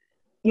to,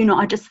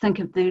 I just think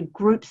of the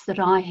groups that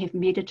I have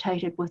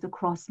meditated with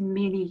across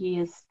many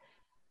years.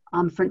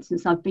 For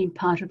instance, I've been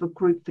part of a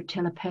group for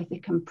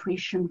telepathic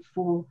impression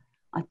for,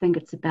 I think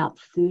it's about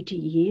 30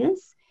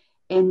 years.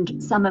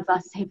 And some of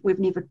us we've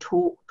never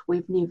talked,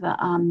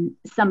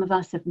 some of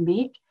us have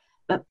met,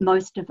 but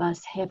most of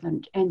us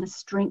haven't. And the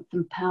strength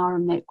and power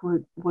in that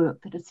group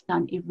work that is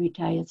done every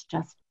day is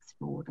just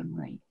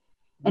extraordinary.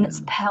 And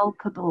it's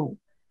palpable.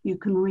 You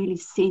can really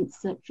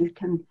sense it, you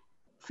can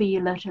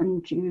feel it,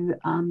 and you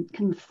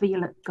can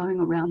feel it going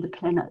around the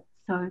planet.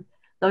 So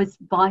those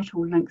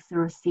vital links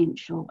are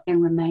essential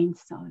and remain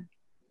so.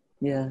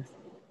 Yes.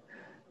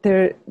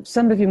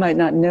 Some of you might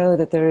not know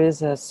that there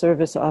is a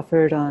service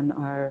offered on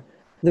our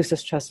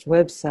Lucis Trust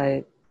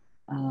website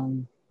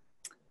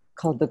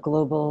called the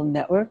Global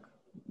Network.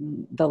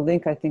 The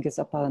link, I think, is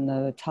up on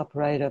the top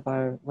right of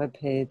our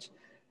webpage.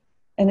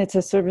 And it's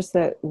a service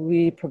that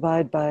we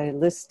provide by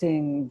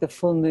listing the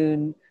full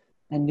moon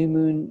and new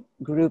moon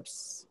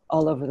groups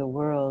all over the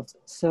world.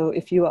 So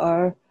if you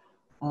are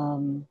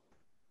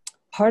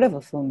part of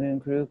a full moon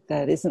group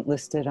that isn't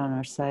listed on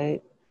our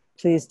site,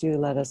 please do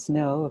let us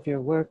know of your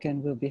work,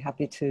 and we'll be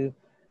happy to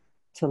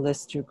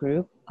list your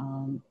group.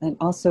 And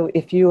also,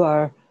 if you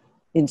are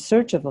in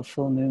search of a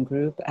full moon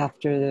group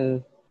after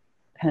the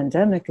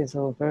pandemic is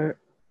over,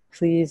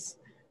 please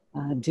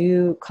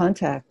do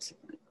contact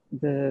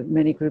the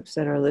many groups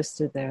that are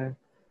listed there.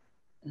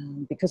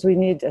 Because we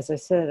need, as I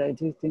said, I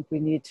do think we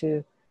need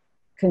to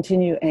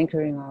continue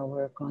anchoring our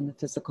work on the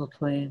physical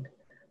plane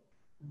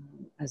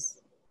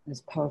as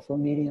powerful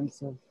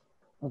mediums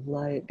of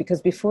light.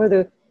 Because before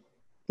the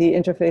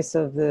interface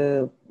of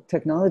the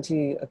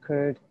technology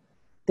occurred,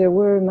 there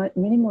were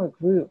many more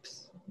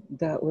groups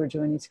that were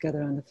joining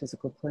together on the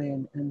physical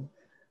plane. And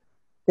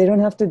they don't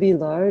have to be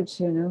large,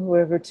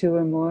 wherever two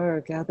or more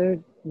are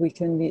gathered, we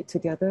can meet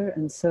together.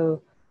 And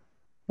so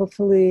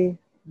hopefully,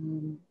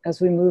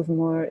 as we move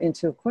more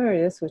into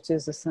Aquarius, which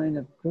is a sign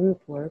of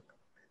group work,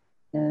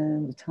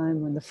 and a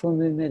time when the full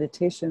moon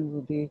meditation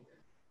will be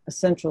a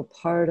central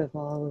part of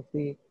all of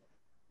the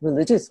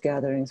religious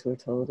gatherings, we're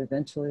told.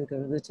 Eventually, the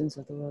religions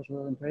of the world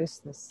will embrace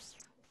this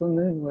full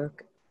moon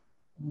work.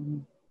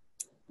 And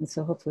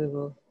so hopefully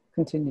we'll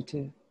continue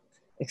to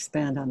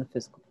expand on the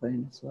physical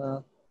plane as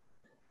well.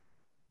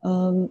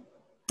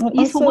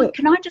 Yes, also, well,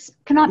 may I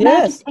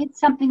yes. just add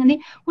something in there?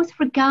 With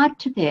regard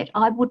to that,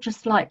 I would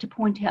just like to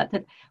point out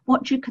that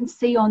what you can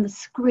see on the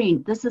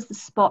screen, this is the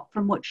spot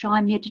from which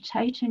I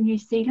meditate in New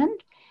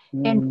Zealand.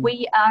 And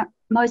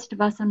most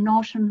of us are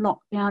not in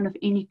lockdown of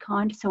any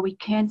kind, so we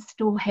can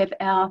still have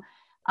our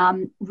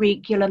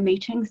regular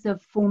meetings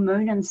of full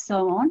moon and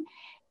so on.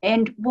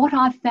 And what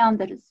I found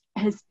that it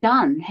has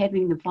done,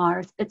 having the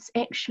virus, it's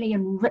actually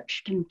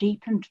enriched and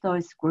deepened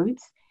those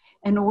groups,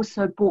 and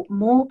also brought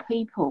more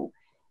people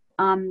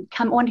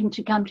wanting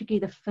to come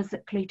together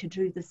physically to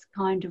do this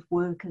kind of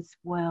work as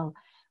well,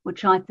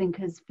 which I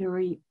think is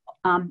very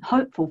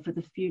hopeful for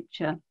the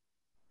future,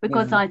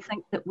 because I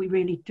think that we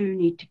really do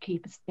need to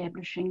keep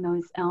establishing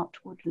those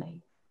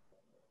outwardly.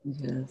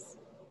 Yes.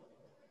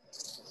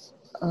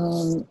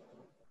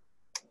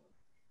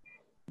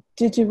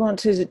 Did you want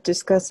to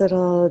discuss at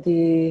all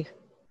the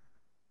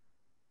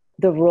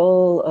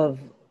role of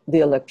the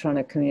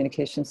electronic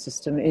communication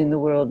system in the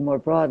world more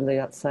broadly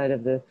outside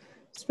of the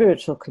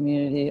spiritual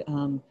community,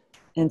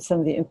 and some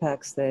of the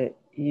impacts that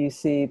you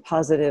see,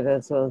 positive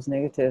as well as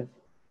negative?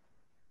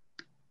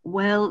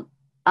 Well,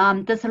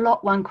 there's a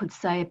lot one could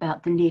say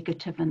about the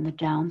negative and the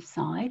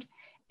downside,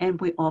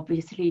 and we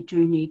obviously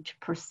do need to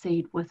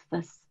proceed with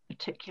this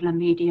particular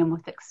medium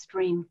with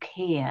extreme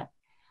care,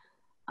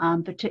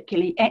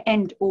 particularly,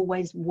 and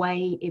always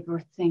weigh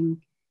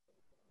everything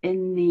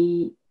in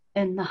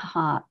the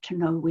heart to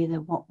know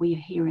whether what we are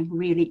hearing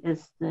really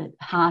is the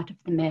heart of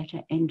the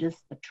matter and is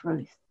the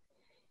truth.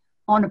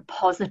 On a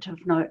positive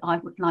note, I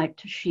would like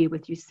to share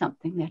with you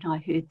something that I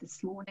heard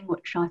this morning,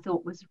 which I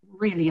thought was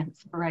really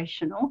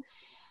inspirational,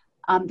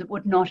 that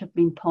would not have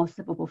been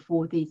possible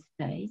before these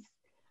days.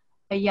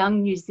 A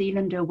young New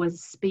Zealander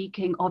was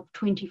speaking, of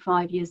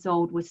 25 years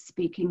old, was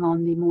speaking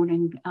on the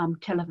morning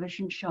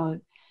television show.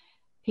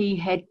 He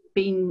had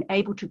been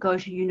able to go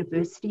to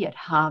university at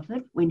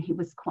Harvard when he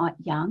was quite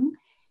young,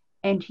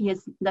 and he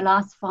has, the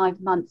last 5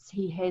 months,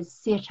 he has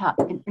set up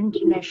an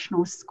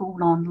international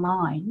school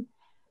online,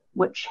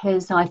 which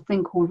has, I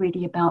think,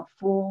 already about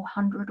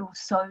 400 or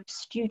so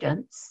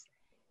students,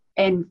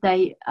 and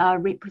they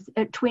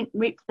represent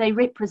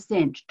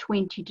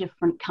 20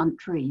 different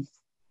countries.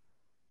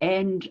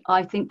 And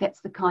I think that's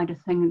the kind of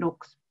thing that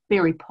looks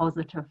very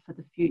positive for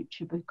the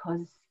future,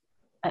 because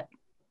it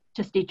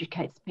just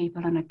educates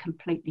people in a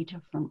completely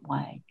different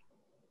way.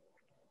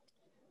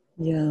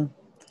 Yeah.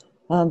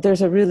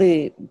 There's a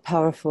really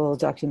powerful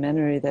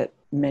documentary that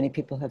many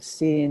people have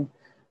seen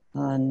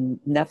on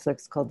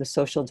Netflix called The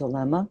Social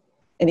Dilemma.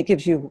 And it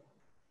gives you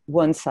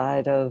one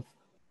side of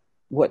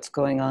what's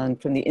going on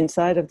from the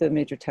inside of the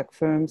major tech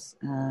firms.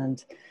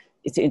 And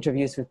it's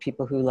interviews with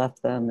people who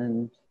left them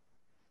and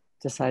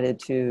decided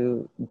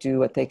to do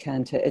what they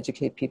can to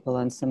educate people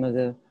on some of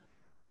the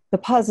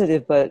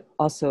positive, but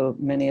also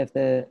many of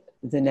the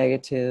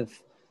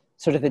negative,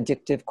 sort of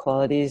addictive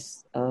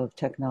qualities of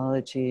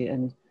technology,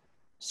 and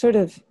sort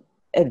of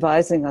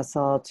advising us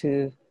all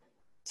to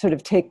sort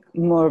of take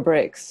more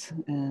breaks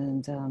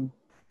and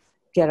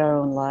get our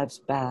own lives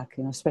back,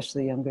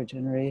 especially the younger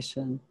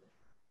generation,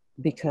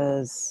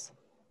 because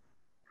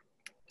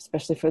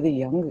especially for the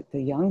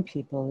young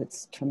people,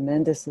 it's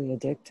tremendously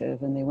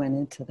addictive, and they went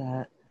into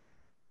that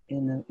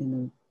in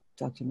the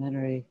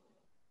documentary.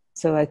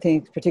 So I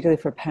think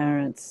particularly for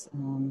parents,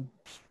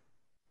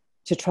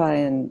 to try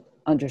and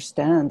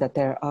understand that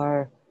there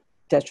are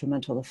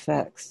detrimental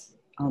effects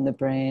on the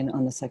brain,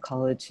 on the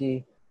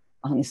psychology,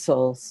 on the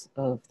souls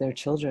of their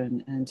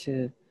children, and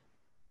to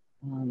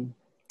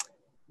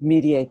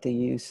mediate the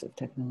use of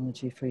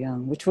technology for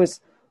young, which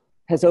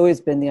has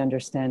always been the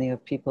understanding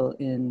of people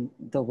in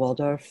the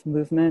Waldorf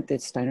movement, the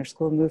Steiner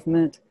School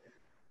movement.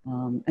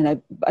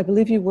 And I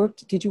believe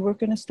did you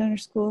work in a Steiner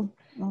School,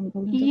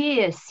 Belinda?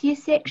 Yes,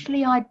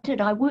 actually I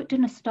did. I worked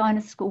in a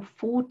Steiner School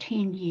for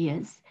 10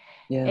 years.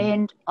 Yeah.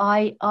 And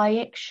I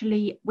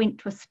actually went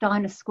to a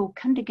Steiner School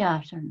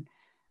kindergarten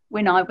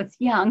when I was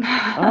young.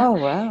 Oh,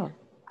 wow.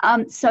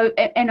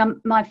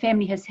 My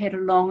family has had a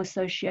long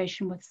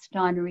association with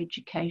Steiner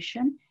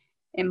education,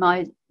 and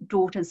my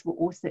daughters were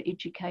also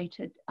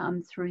educated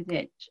through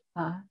that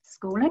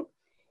schooling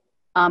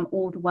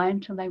all the way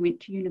until they went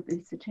to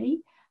university.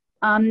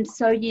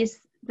 So yes,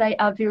 they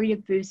are very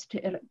averse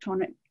to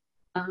electronic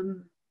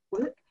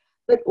work.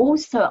 But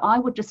also, I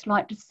would just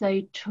like to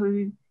say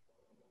too,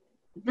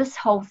 this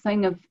whole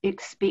thing of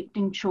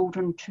expecting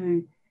children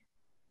to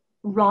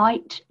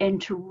write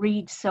and to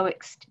read,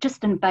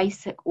 just in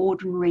basic,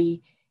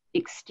 ordinary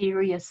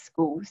exterior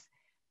schools,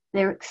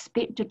 they're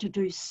expected to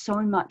do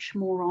so much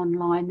more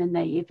online than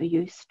they ever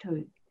used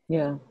to.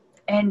 Yeah.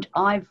 And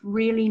I've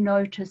really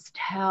noticed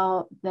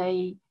how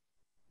they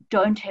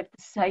don't have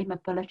the same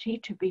ability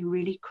to be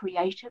really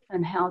creative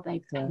in how they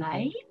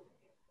play,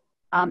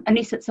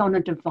 unless it's on a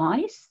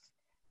device.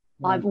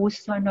 I've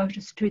also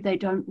noticed too, they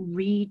don't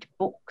read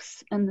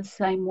books in the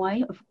same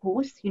way, of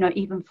course,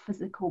 even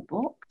physical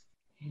books.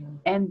 Yeah.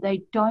 And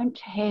they don't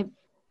have,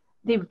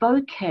 their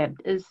vocab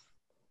is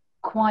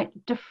quite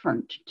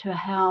different to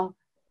how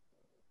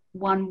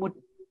one would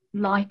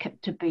like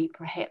it to be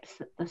perhaps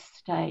at this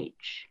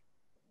stage.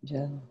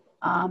 Yeah.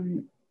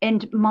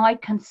 And my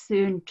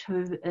concern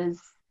too is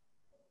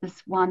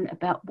this one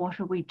about what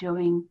are we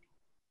doing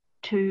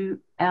to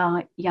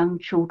our young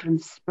children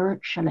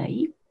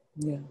spiritually,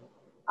 Yeah.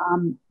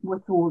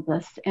 with all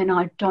this. And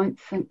I don't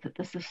think that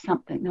this is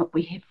something that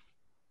we have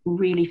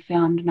really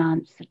found an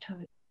answer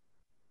to.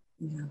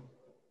 Yeah.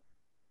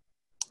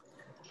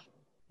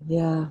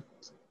 Yeah.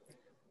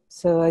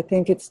 So I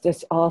think it's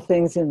just all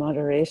things in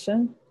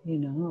moderation.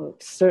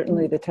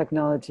 Certainly the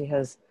technology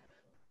has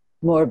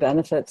more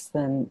benefits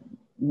than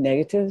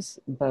negatives,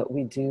 but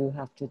we do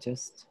have to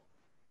just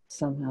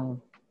somehow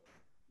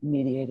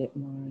mediate it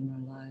more in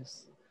our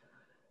lives.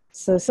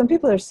 So some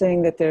people are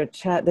saying that the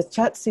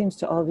chat seems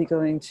to all be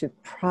going to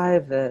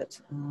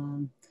private.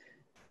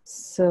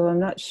 So I'm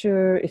not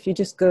sure if you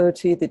just go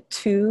to the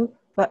to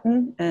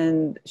button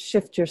and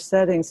shift your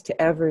settings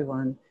to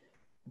everyone,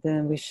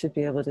 then we should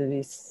be able to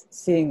be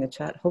seeing the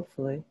chat,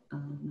 hopefully.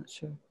 I'm not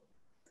sure.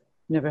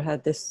 Never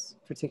had this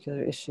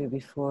particular issue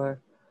before.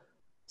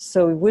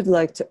 So we would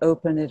like to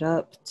open it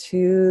up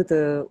to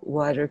the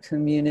wider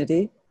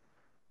community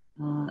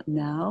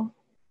now.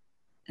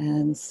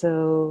 And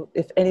so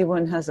if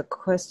anyone has a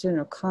question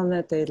or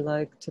comment they'd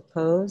like to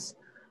pose,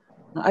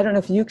 I don't know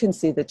if you can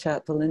see the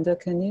chat, Belinda,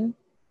 can you?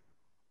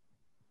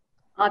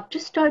 I've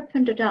just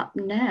opened it up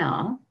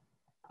now.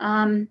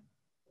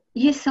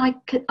 Yes, I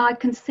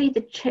can see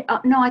the chat.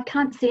 No, I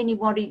can't see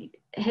anybody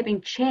having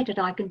chatted.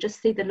 I can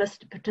just see the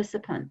list of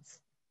participants.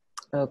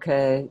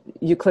 Okay,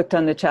 you clicked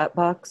on the chat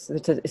box?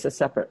 It's a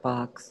separate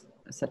box,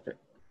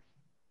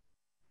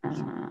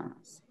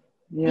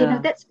 Yeah,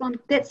 that's one.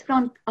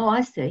 Oh,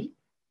 I see.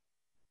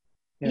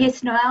 Yeah.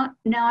 Yes, now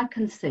I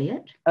can see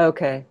it.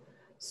 Okay,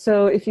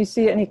 so if you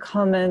see any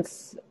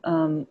comments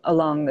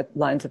along the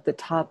lines of the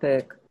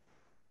topic,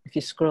 if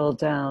you scroll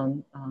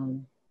down,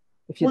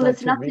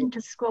 there's nothing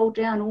to scroll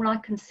down. All I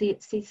can see,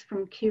 it says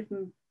from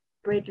Kevin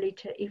Bradley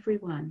to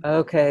everyone.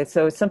 Okay,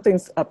 so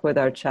something's up with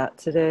our chat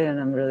today, and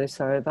I'm really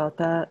sorry about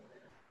that.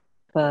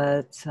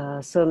 But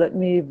so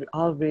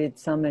I'll read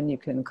some, and you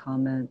can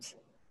comment.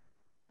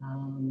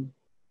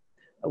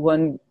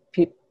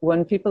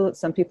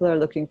 Some people are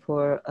looking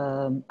for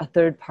a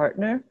third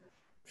partner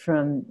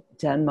from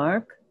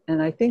Denmark,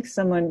 and I think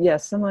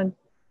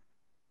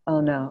oh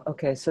no,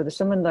 okay, so there's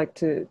someone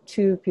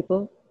two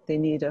people, they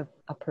need a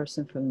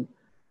person from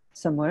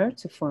somewhere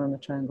to form a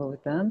triangle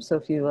with them. So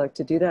if you like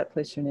to do that,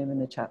 place your name in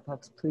the chat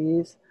box,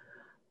 please.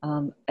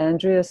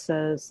 Andrea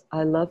says,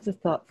 I love the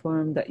thought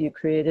form that you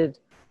created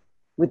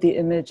with the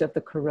image of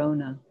the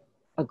corona,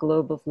 a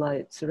globe of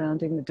light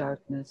surrounding the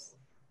darkness.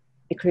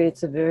 It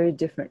creates a very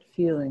different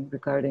feeling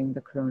regarding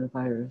the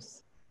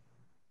coronavirus.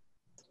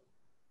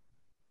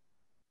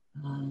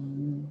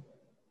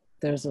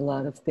 There's a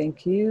lot of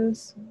thank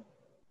yous.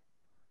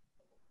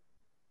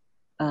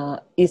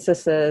 Isa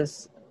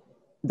says,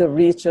 the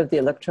reach of the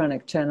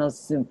electronic channels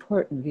is an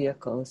important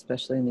vehicle,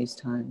 especially in these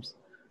times.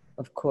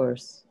 Of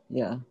course,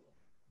 yeah.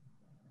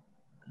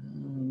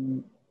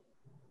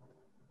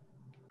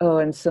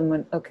 And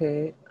someone,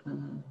 okay,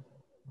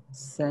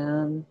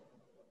 Sam,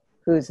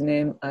 whose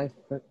name I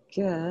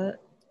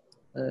forget,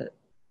 but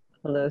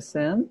hello,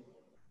 Sam.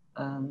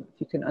 If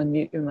you can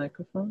unmute your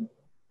microphone.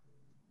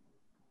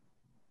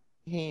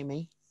 Hear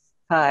me?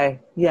 Hi,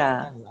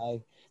 yeah.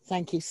 Hello,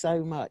 thank you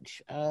so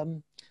much.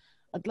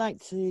 I'd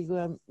like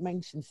to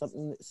mention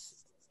something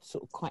that's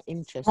sort of quite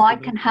interesting. I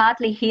can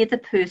hardly hear the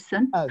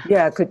person. Oh,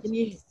 yeah. Can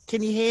you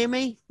hear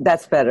me?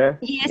 That's better.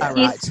 Yes, yes.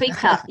 Right.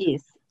 Speak up.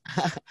 Yes.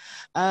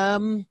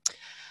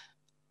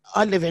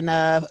 I live in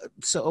a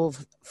sort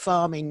of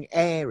farming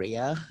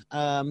area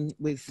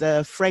with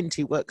a friend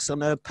who works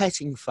on a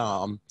petting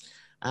farm,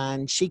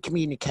 and she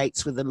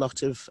communicates with a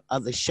lot of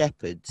other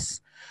shepherds,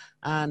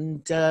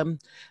 and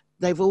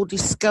they've all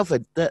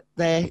discovered that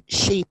their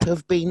sheep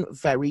have been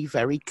very,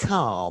 very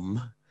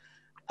calm,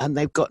 and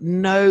they've got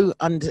no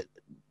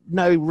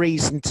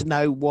reason to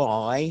know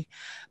why.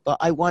 But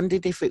I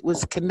wondered if it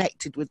was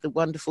connected with the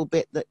wonderful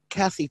bit that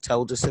Kathy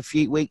told us a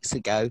few weeks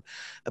ago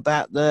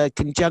about the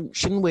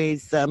conjunction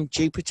with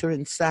Jupiter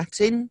and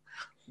Saturn,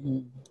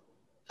 and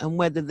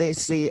whether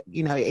this, it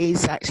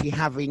is actually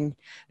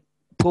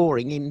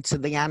pouring into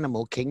the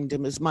animal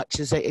kingdom as much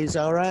as it is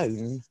our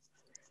own.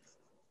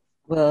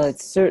 Well, I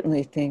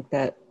certainly think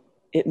that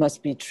it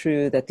must be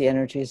true that the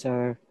energies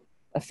are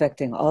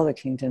affecting all the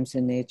kingdoms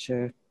in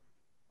nature.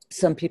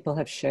 Some people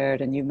have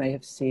shared, and you may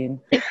have seen,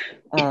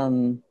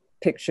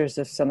 pictures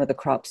of some of the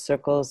crop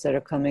circles that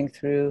are coming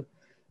through.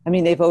 I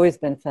mean, they've always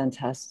been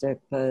fantastic,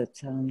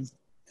 but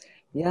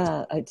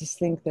I just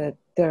think that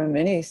there are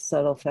many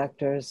subtle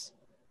factors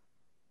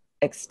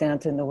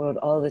extant in the world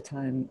all the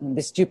time. And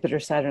this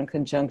Jupiter-Saturn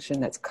conjunction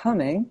that's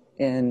coming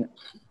in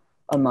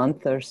a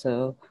month or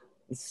so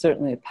is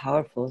certainly a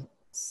powerful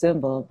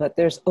symbol, but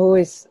there's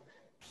always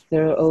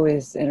there are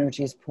always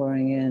energies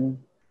pouring in,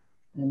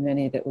 and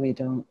many that we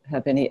don't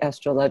have any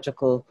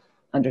astrological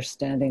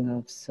understanding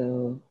of.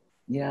 So,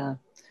 yeah,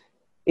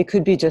 it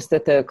could be just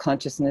that the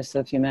consciousness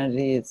of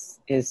humanity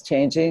is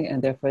changing,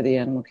 and therefore the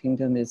animal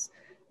kingdom is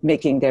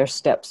making their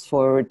steps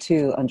forward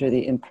too under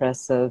the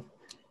impress of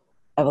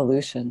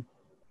evolution.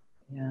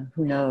 Yeah,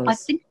 who knows? I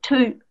think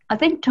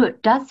too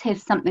it does have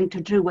something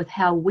to do with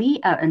how we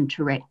are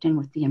interacting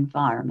with the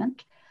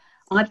environment.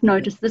 I've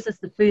noticed this is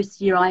the first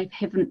year I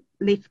haven't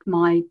left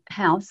my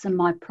house and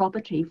my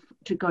property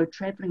to go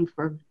travelling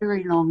for a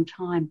very long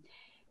time.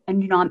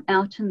 And, you know, I'm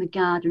out in the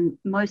garden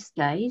most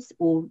days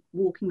or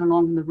walking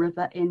along the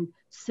river, and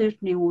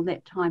certainly all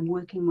that time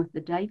working with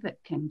the David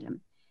Kingdom.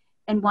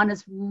 And one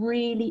is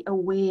really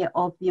aware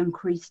of the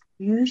increased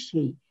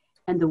beauty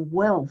and the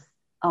wealth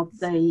of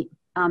the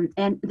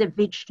and the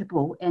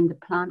vegetable and the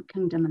plant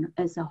kingdom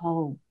as a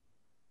whole.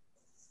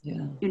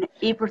 Yeah. You know,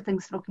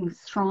 everything's looking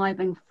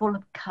thriving, full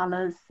of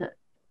colours that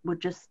were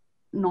just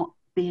not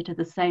there to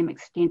the same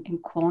extent in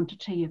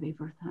quantity of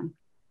everything.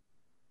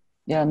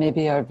 Yeah,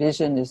 maybe our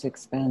vision is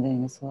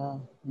expanding as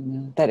well. You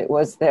know, that it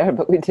was there,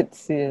 but we didn't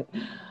see it.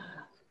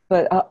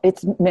 But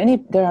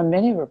there are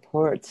many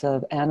reports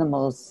of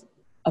animals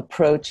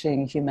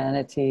approaching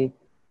humanity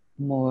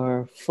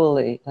more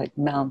fully, like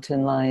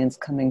mountain lions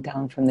coming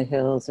down from the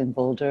hills in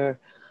Boulder.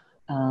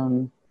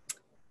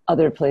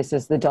 Other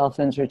places, the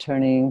dolphins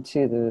returning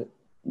to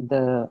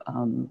the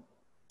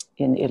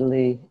in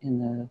Italy, in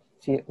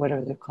the, what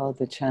are they called,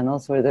 the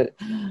channels where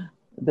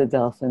the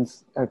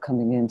dolphins are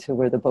coming into,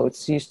 where the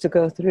boats used to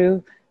go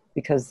through,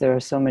 because there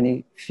are so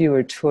many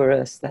fewer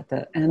tourists that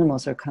the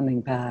animals are coming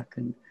back,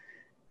 and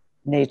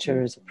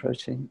nature is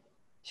approaching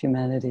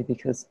humanity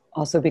because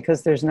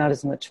there's not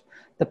as much,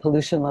 the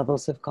pollution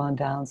levels have gone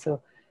down,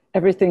 so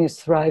everything is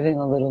thriving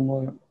a little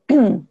more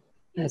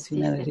as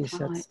humanity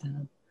shuts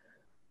down.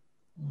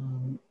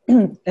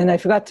 And I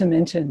forgot to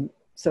mention,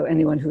 so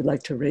anyone who'd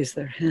like to raise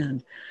their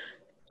hand,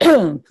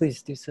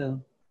 please do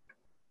so.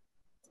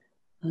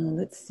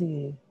 Let's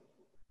see.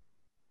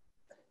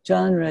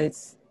 John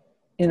writes,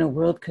 in a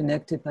world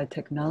connected by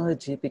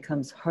technology, it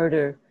becomes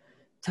harder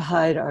to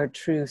hide our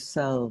true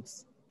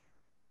selves.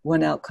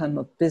 One outcome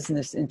of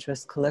business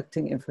interests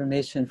collecting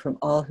information from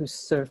all who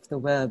surf the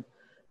web,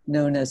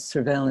 known as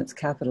surveillance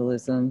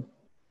capitalism,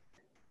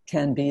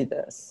 can be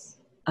this: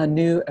 a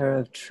new era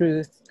of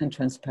truth and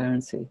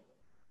transparency.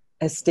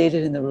 As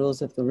stated in the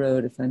rules of the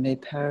road, if I may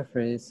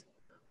paraphrase,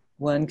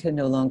 one can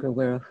no longer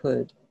wear a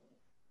hood.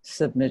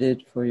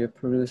 Submitted for your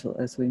perusal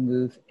as we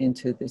move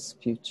into this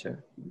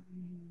future.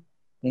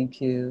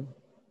 Thank you.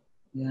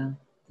 Yeah,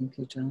 thank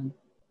you, John.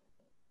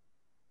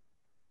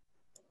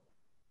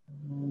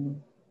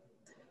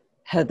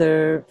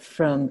 Heather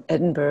from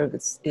Edinburgh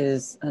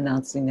is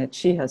announcing that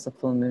she has a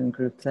full moon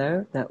group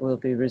there that will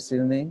be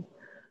resuming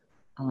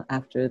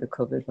after the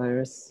COVID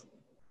virus.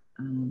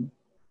 And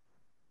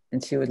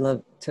she would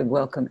love to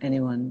welcome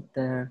anyone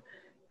there.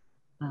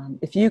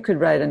 If you could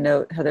write a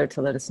note, Heather,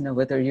 to let us know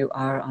whether you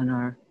are on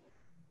our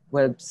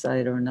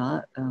website or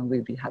not,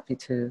 we'd be happy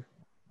to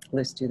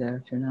list you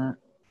there if you're not.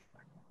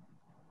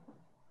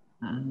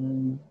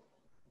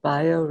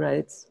 Bio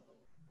writes,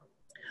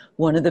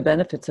 one of the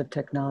benefits of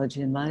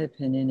technology, in my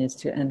opinion, is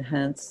to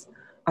enhance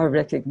our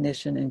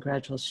recognition and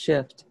gradual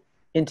shift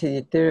into the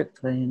etheric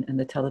plane and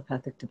the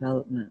telepathic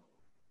development.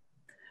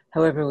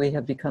 However, we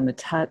have become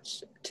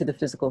attached to the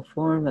physical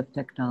form of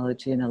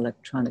technology and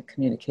electronic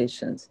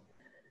communications.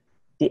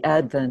 The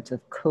advent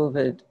of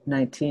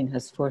COVID-19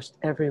 has forced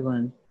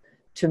everyone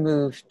to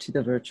move to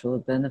the virtual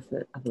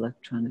benefit of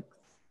electronics.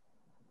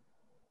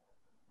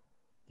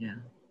 Yeah.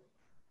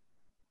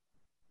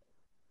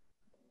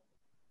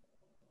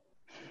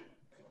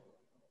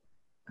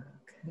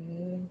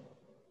 Okay.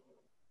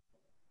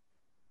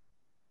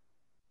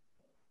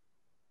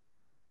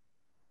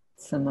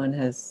 Someone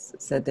has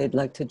said they'd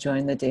like to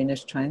join the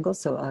Danish Triangle,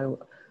 so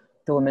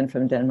the woman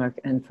from Denmark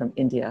and from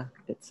India.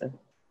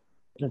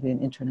 It'll be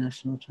an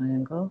international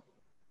triangle.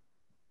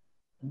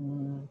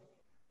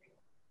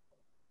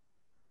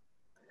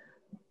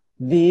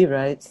 V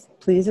writes,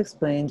 please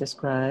explain,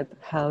 describe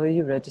how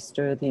you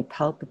register the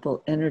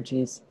palpable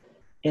energies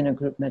in a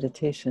group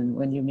meditation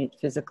when you meet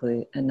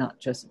physically and not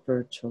just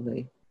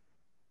virtually.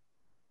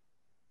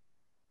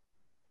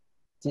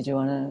 Did you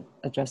want to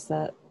address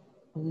that,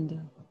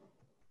 Belinda?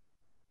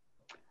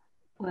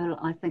 Well,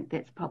 I think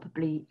that's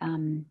probably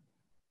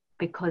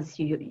because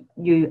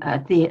you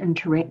are there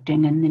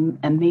interacting in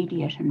the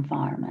immediate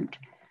environment.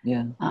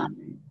 Yeah.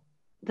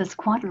 There's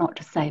quite a lot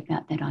to say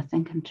about that, I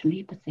think, in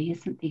telepathy,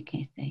 isn't there,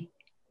 Kathy?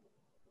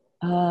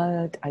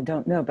 I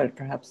don't know, but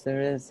perhaps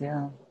there is,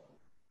 yeah.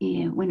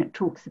 Yeah, when it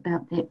talks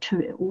about that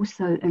too,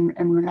 also in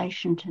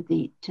relation to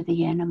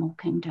the animal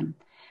kingdom,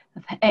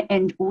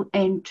 and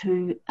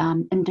to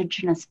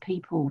indigenous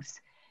peoples.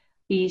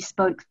 He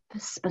spoke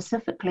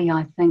specifically,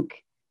 I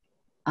think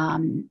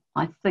it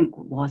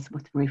was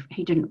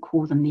he didn't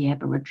call them the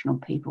Aboriginal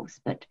peoples,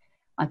 but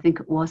I think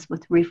it was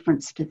with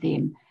reference to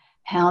them,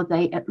 how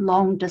they, at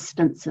long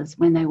distances,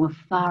 when they were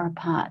far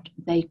apart,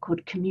 they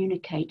could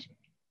communicate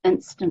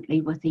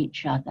instantly with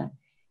each other,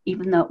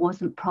 even though it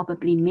wasn't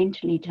probably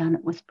mentally done,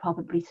 it was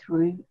probably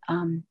through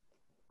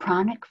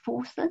pranic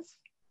forces.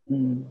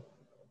 Mm.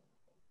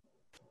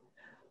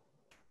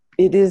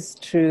 It is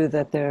true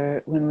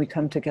that when we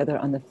come together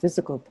on the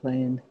physical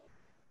plane,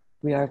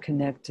 we are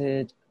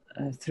connected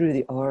through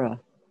the aura,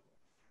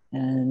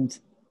 and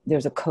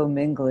there's a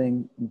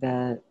commingling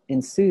that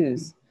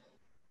ensues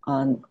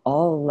on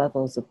all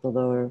levels of the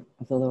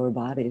lower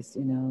bodies,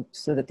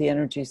 so that the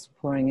energies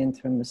pouring in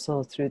from the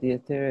soul through the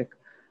etheric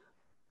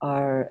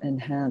are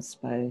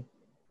enhanced by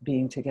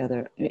being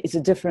together. It's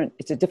a different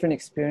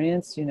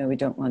experience. We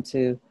don't want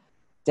to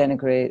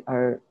denigrate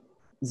our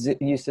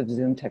use of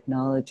Zoom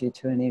technology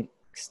to any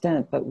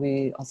extent, but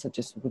we also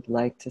just would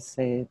like to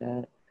say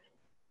that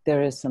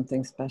there is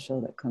something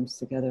special that comes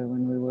together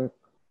when we work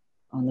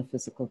on the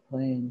physical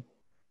plane.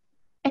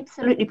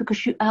 Absolutely,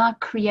 because you are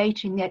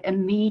creating that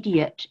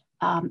immediate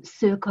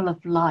circle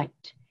of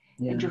light,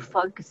 and you're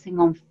focusing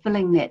on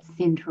filling that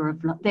center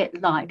of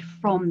that light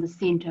from the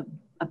center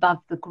above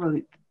the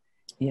group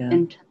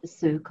into the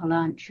circle,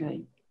 aren't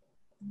you?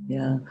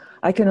 Yeah,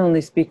 I can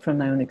only speak from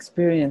my own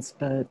experience,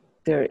 but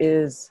there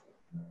is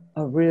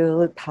a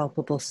real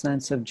palpable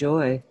sense of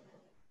joy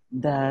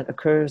that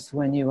occurs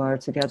when you are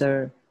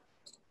together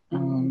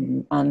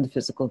on the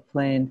physical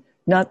plane.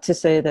 Not to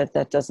say that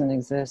that doesn't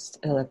exist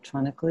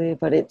electronically,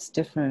 but it's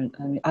different.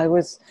 I mean, I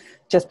was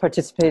just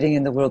participating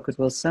in the World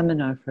Goodwill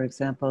Seminar, for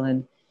example,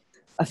 and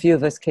a few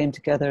of us came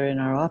together in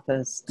our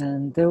office,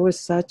 and there was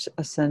such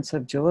a sense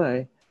of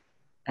joy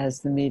as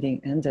the meeting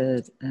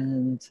ended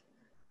and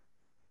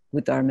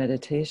with our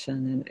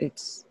meditation.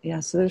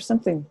 And so there's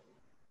something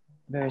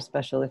very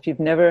special. If you've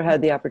never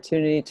had the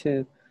opportunity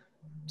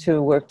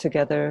to work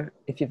together,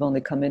 if you've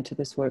only come into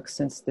this work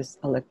since this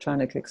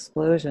electronic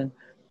explosion,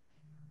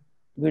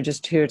 we're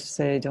just here to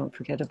say, don't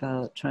forget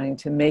about trying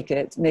to make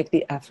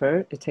the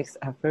effort. It takes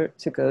effort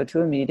to go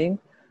to a meeting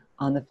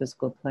on the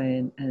physical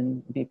plane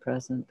and be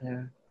present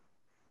there.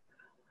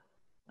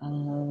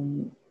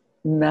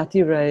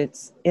 Matthew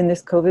writes, in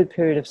this COVID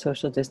period of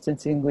social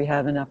distancing, we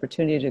have an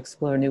opportunity to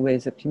explore new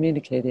ways of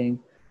communicating,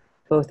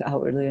 both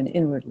outwardly and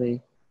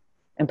inwardly.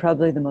 And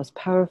probably the most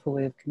powerful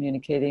way of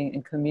communicating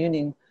and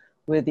communing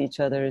with each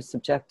other is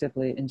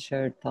subjectively in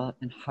shared thought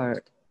and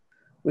heart,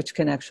 which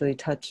can actually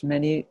touch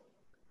many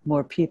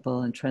more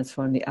people and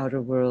transform the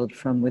outer world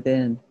from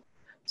within.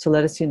 So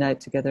let us unite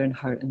together in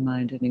heart and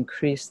mind and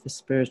increase the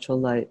spiritual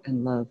light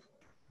and love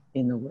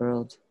in the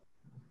world.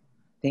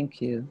 Thank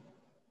you.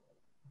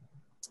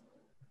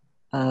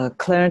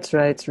 Clarence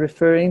writes,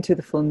 referring to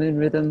the full moon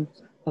rhythm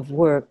of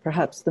work,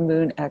 perhaps the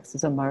moon acts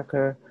as a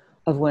marker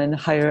of when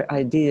higher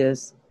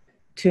ideas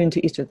tuned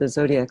to each of the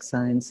zodiac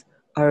signs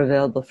are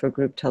available for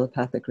group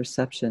telepathic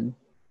reception.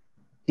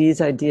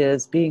 These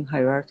ideas, being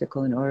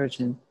hierarchical in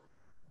origin,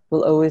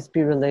 will always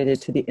be related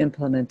to the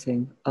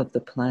implementing of the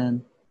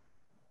plan.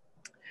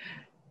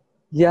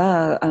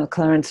 Yeah,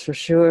 Clarence, for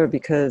sure,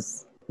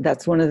 because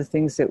that's one of the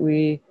things that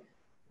we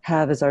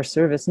have as our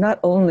service, not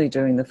only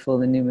during the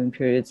full and new moon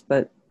periods,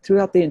 but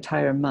throughout the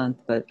entire month.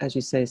 But as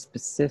you say,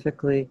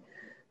 specifically,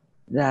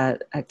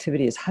 that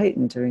activity is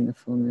heightened during the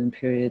full moon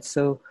period.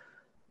 So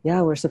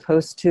yeah, we're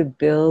supposed to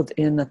build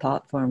in the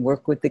thought form,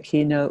 work with the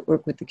keynote,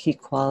 work with the key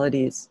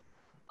qualities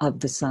of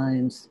the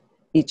signs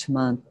each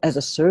month as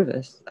a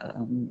service,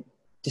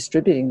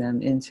 distributing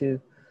them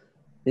into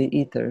the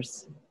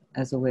ethers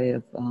as a way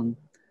of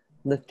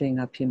lifting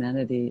up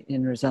humanity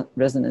in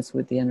resonance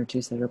with the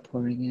energies that are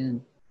pouring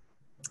in.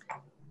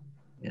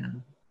 Yeah.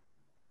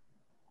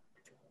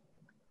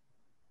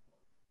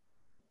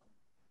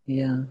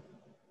 Yeah.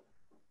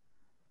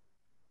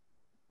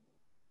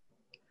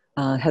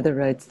 Heather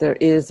writes, there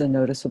is a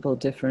noticeable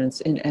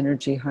difference in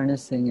energy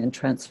harnessing and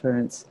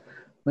transference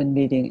when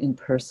meeting in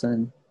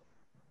person.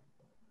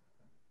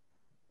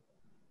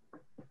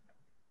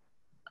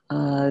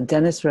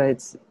 Dennis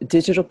writes,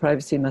 digital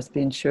privacy must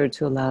be ensured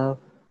to allow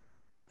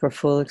for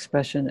full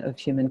expression of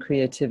human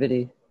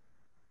creativity.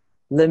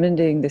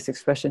 Limiting this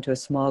expression to a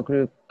small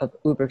group of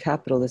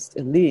uber-capitalist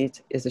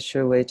elite is a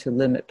sure way to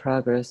limit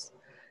progress,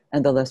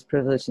 and the less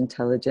privileged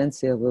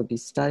intelligentsia will be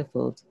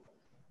stifled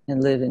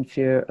and live in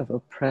fear of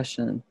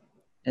oppression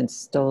and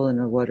stolen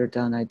or watered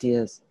down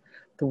ideas.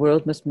 The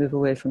world must move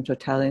away from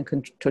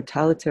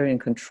totalitarian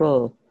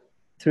control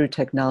through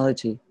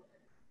technology,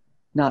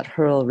 not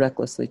hurl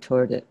recklessly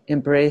toward it.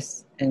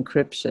 Embrace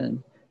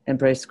encryption,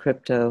 embrace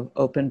crypto,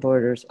 open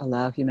borders,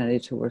 allow humanity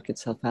to work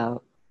itself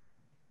out.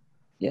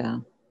 Yeah,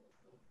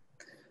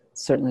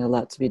 certainly a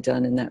lot to be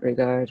done in that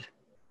regard.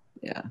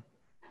 Yeah.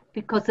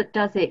 Because it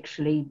does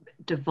actually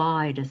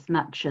divide as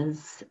much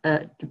as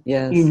it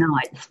Yes.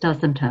 unites,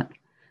 doesn't it?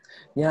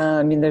 Yeah,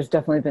 I mean, there's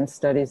definitely been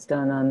studies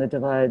done on the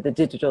divide, the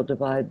digital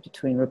divide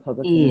between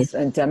Republicans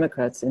and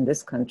Democrats in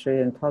this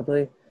country, and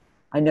probably,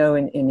 I know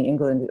in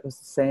England it was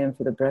the same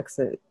for the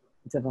Brexit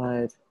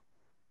divide.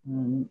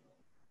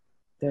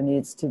 There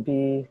needs to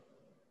be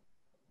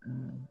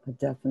a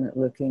definite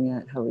looking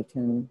at how we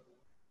can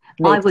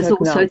make I was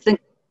also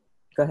thinking.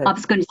 Go ahead. I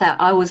was going to say,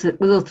 I was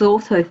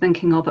also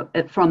thinking of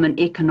it from an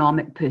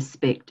economic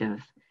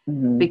perspective.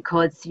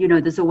 because, you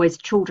know, there's always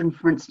children,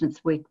 for instance,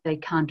 where they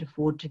can't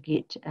afford to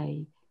get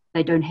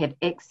they don't have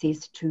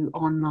access to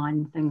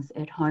online things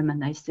at home,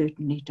 and they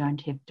certainly don't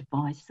have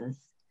devices.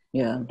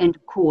 Yeah. And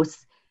of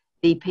course,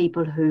 the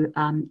people who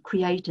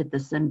created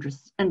this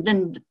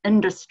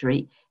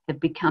industry have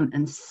become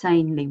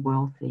insanely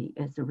wealthy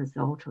as a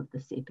result of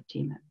this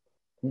epidemic.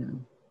 Yeah.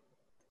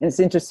 It's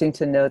interesting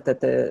to note that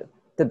the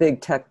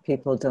big tech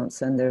people don't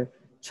send their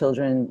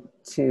children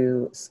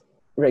to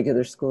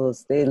regular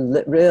schools. They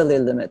really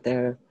limit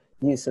their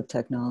use of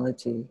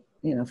technology,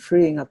 you know,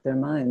 freeing up their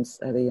minds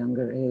at a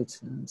younger age.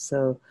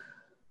 So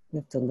we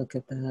have to look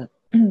at that.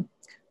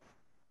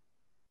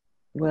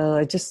 Well,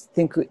 I just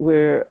think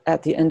we're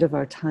at the end of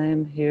our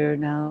time here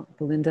now,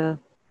 Belinda.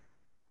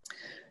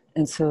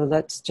 And so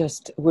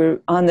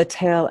we're on the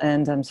tail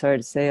end, I'm sorry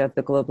to say, of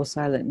the Global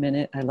Silent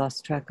Minute. I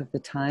lost track of the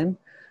time,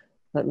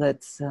 but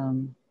let's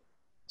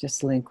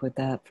just link with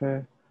that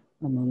for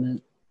a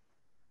moment.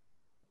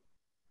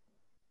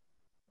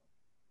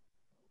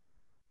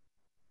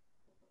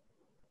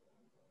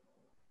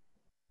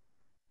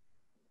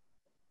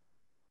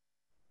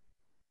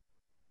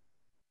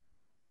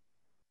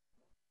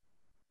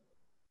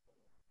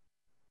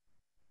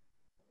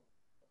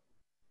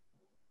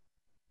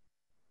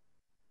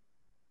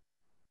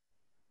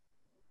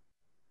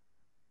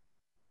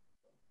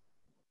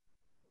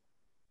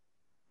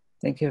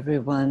 Thank you,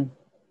 everyone.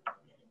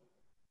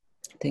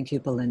 Thank you,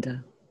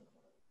 Belinda.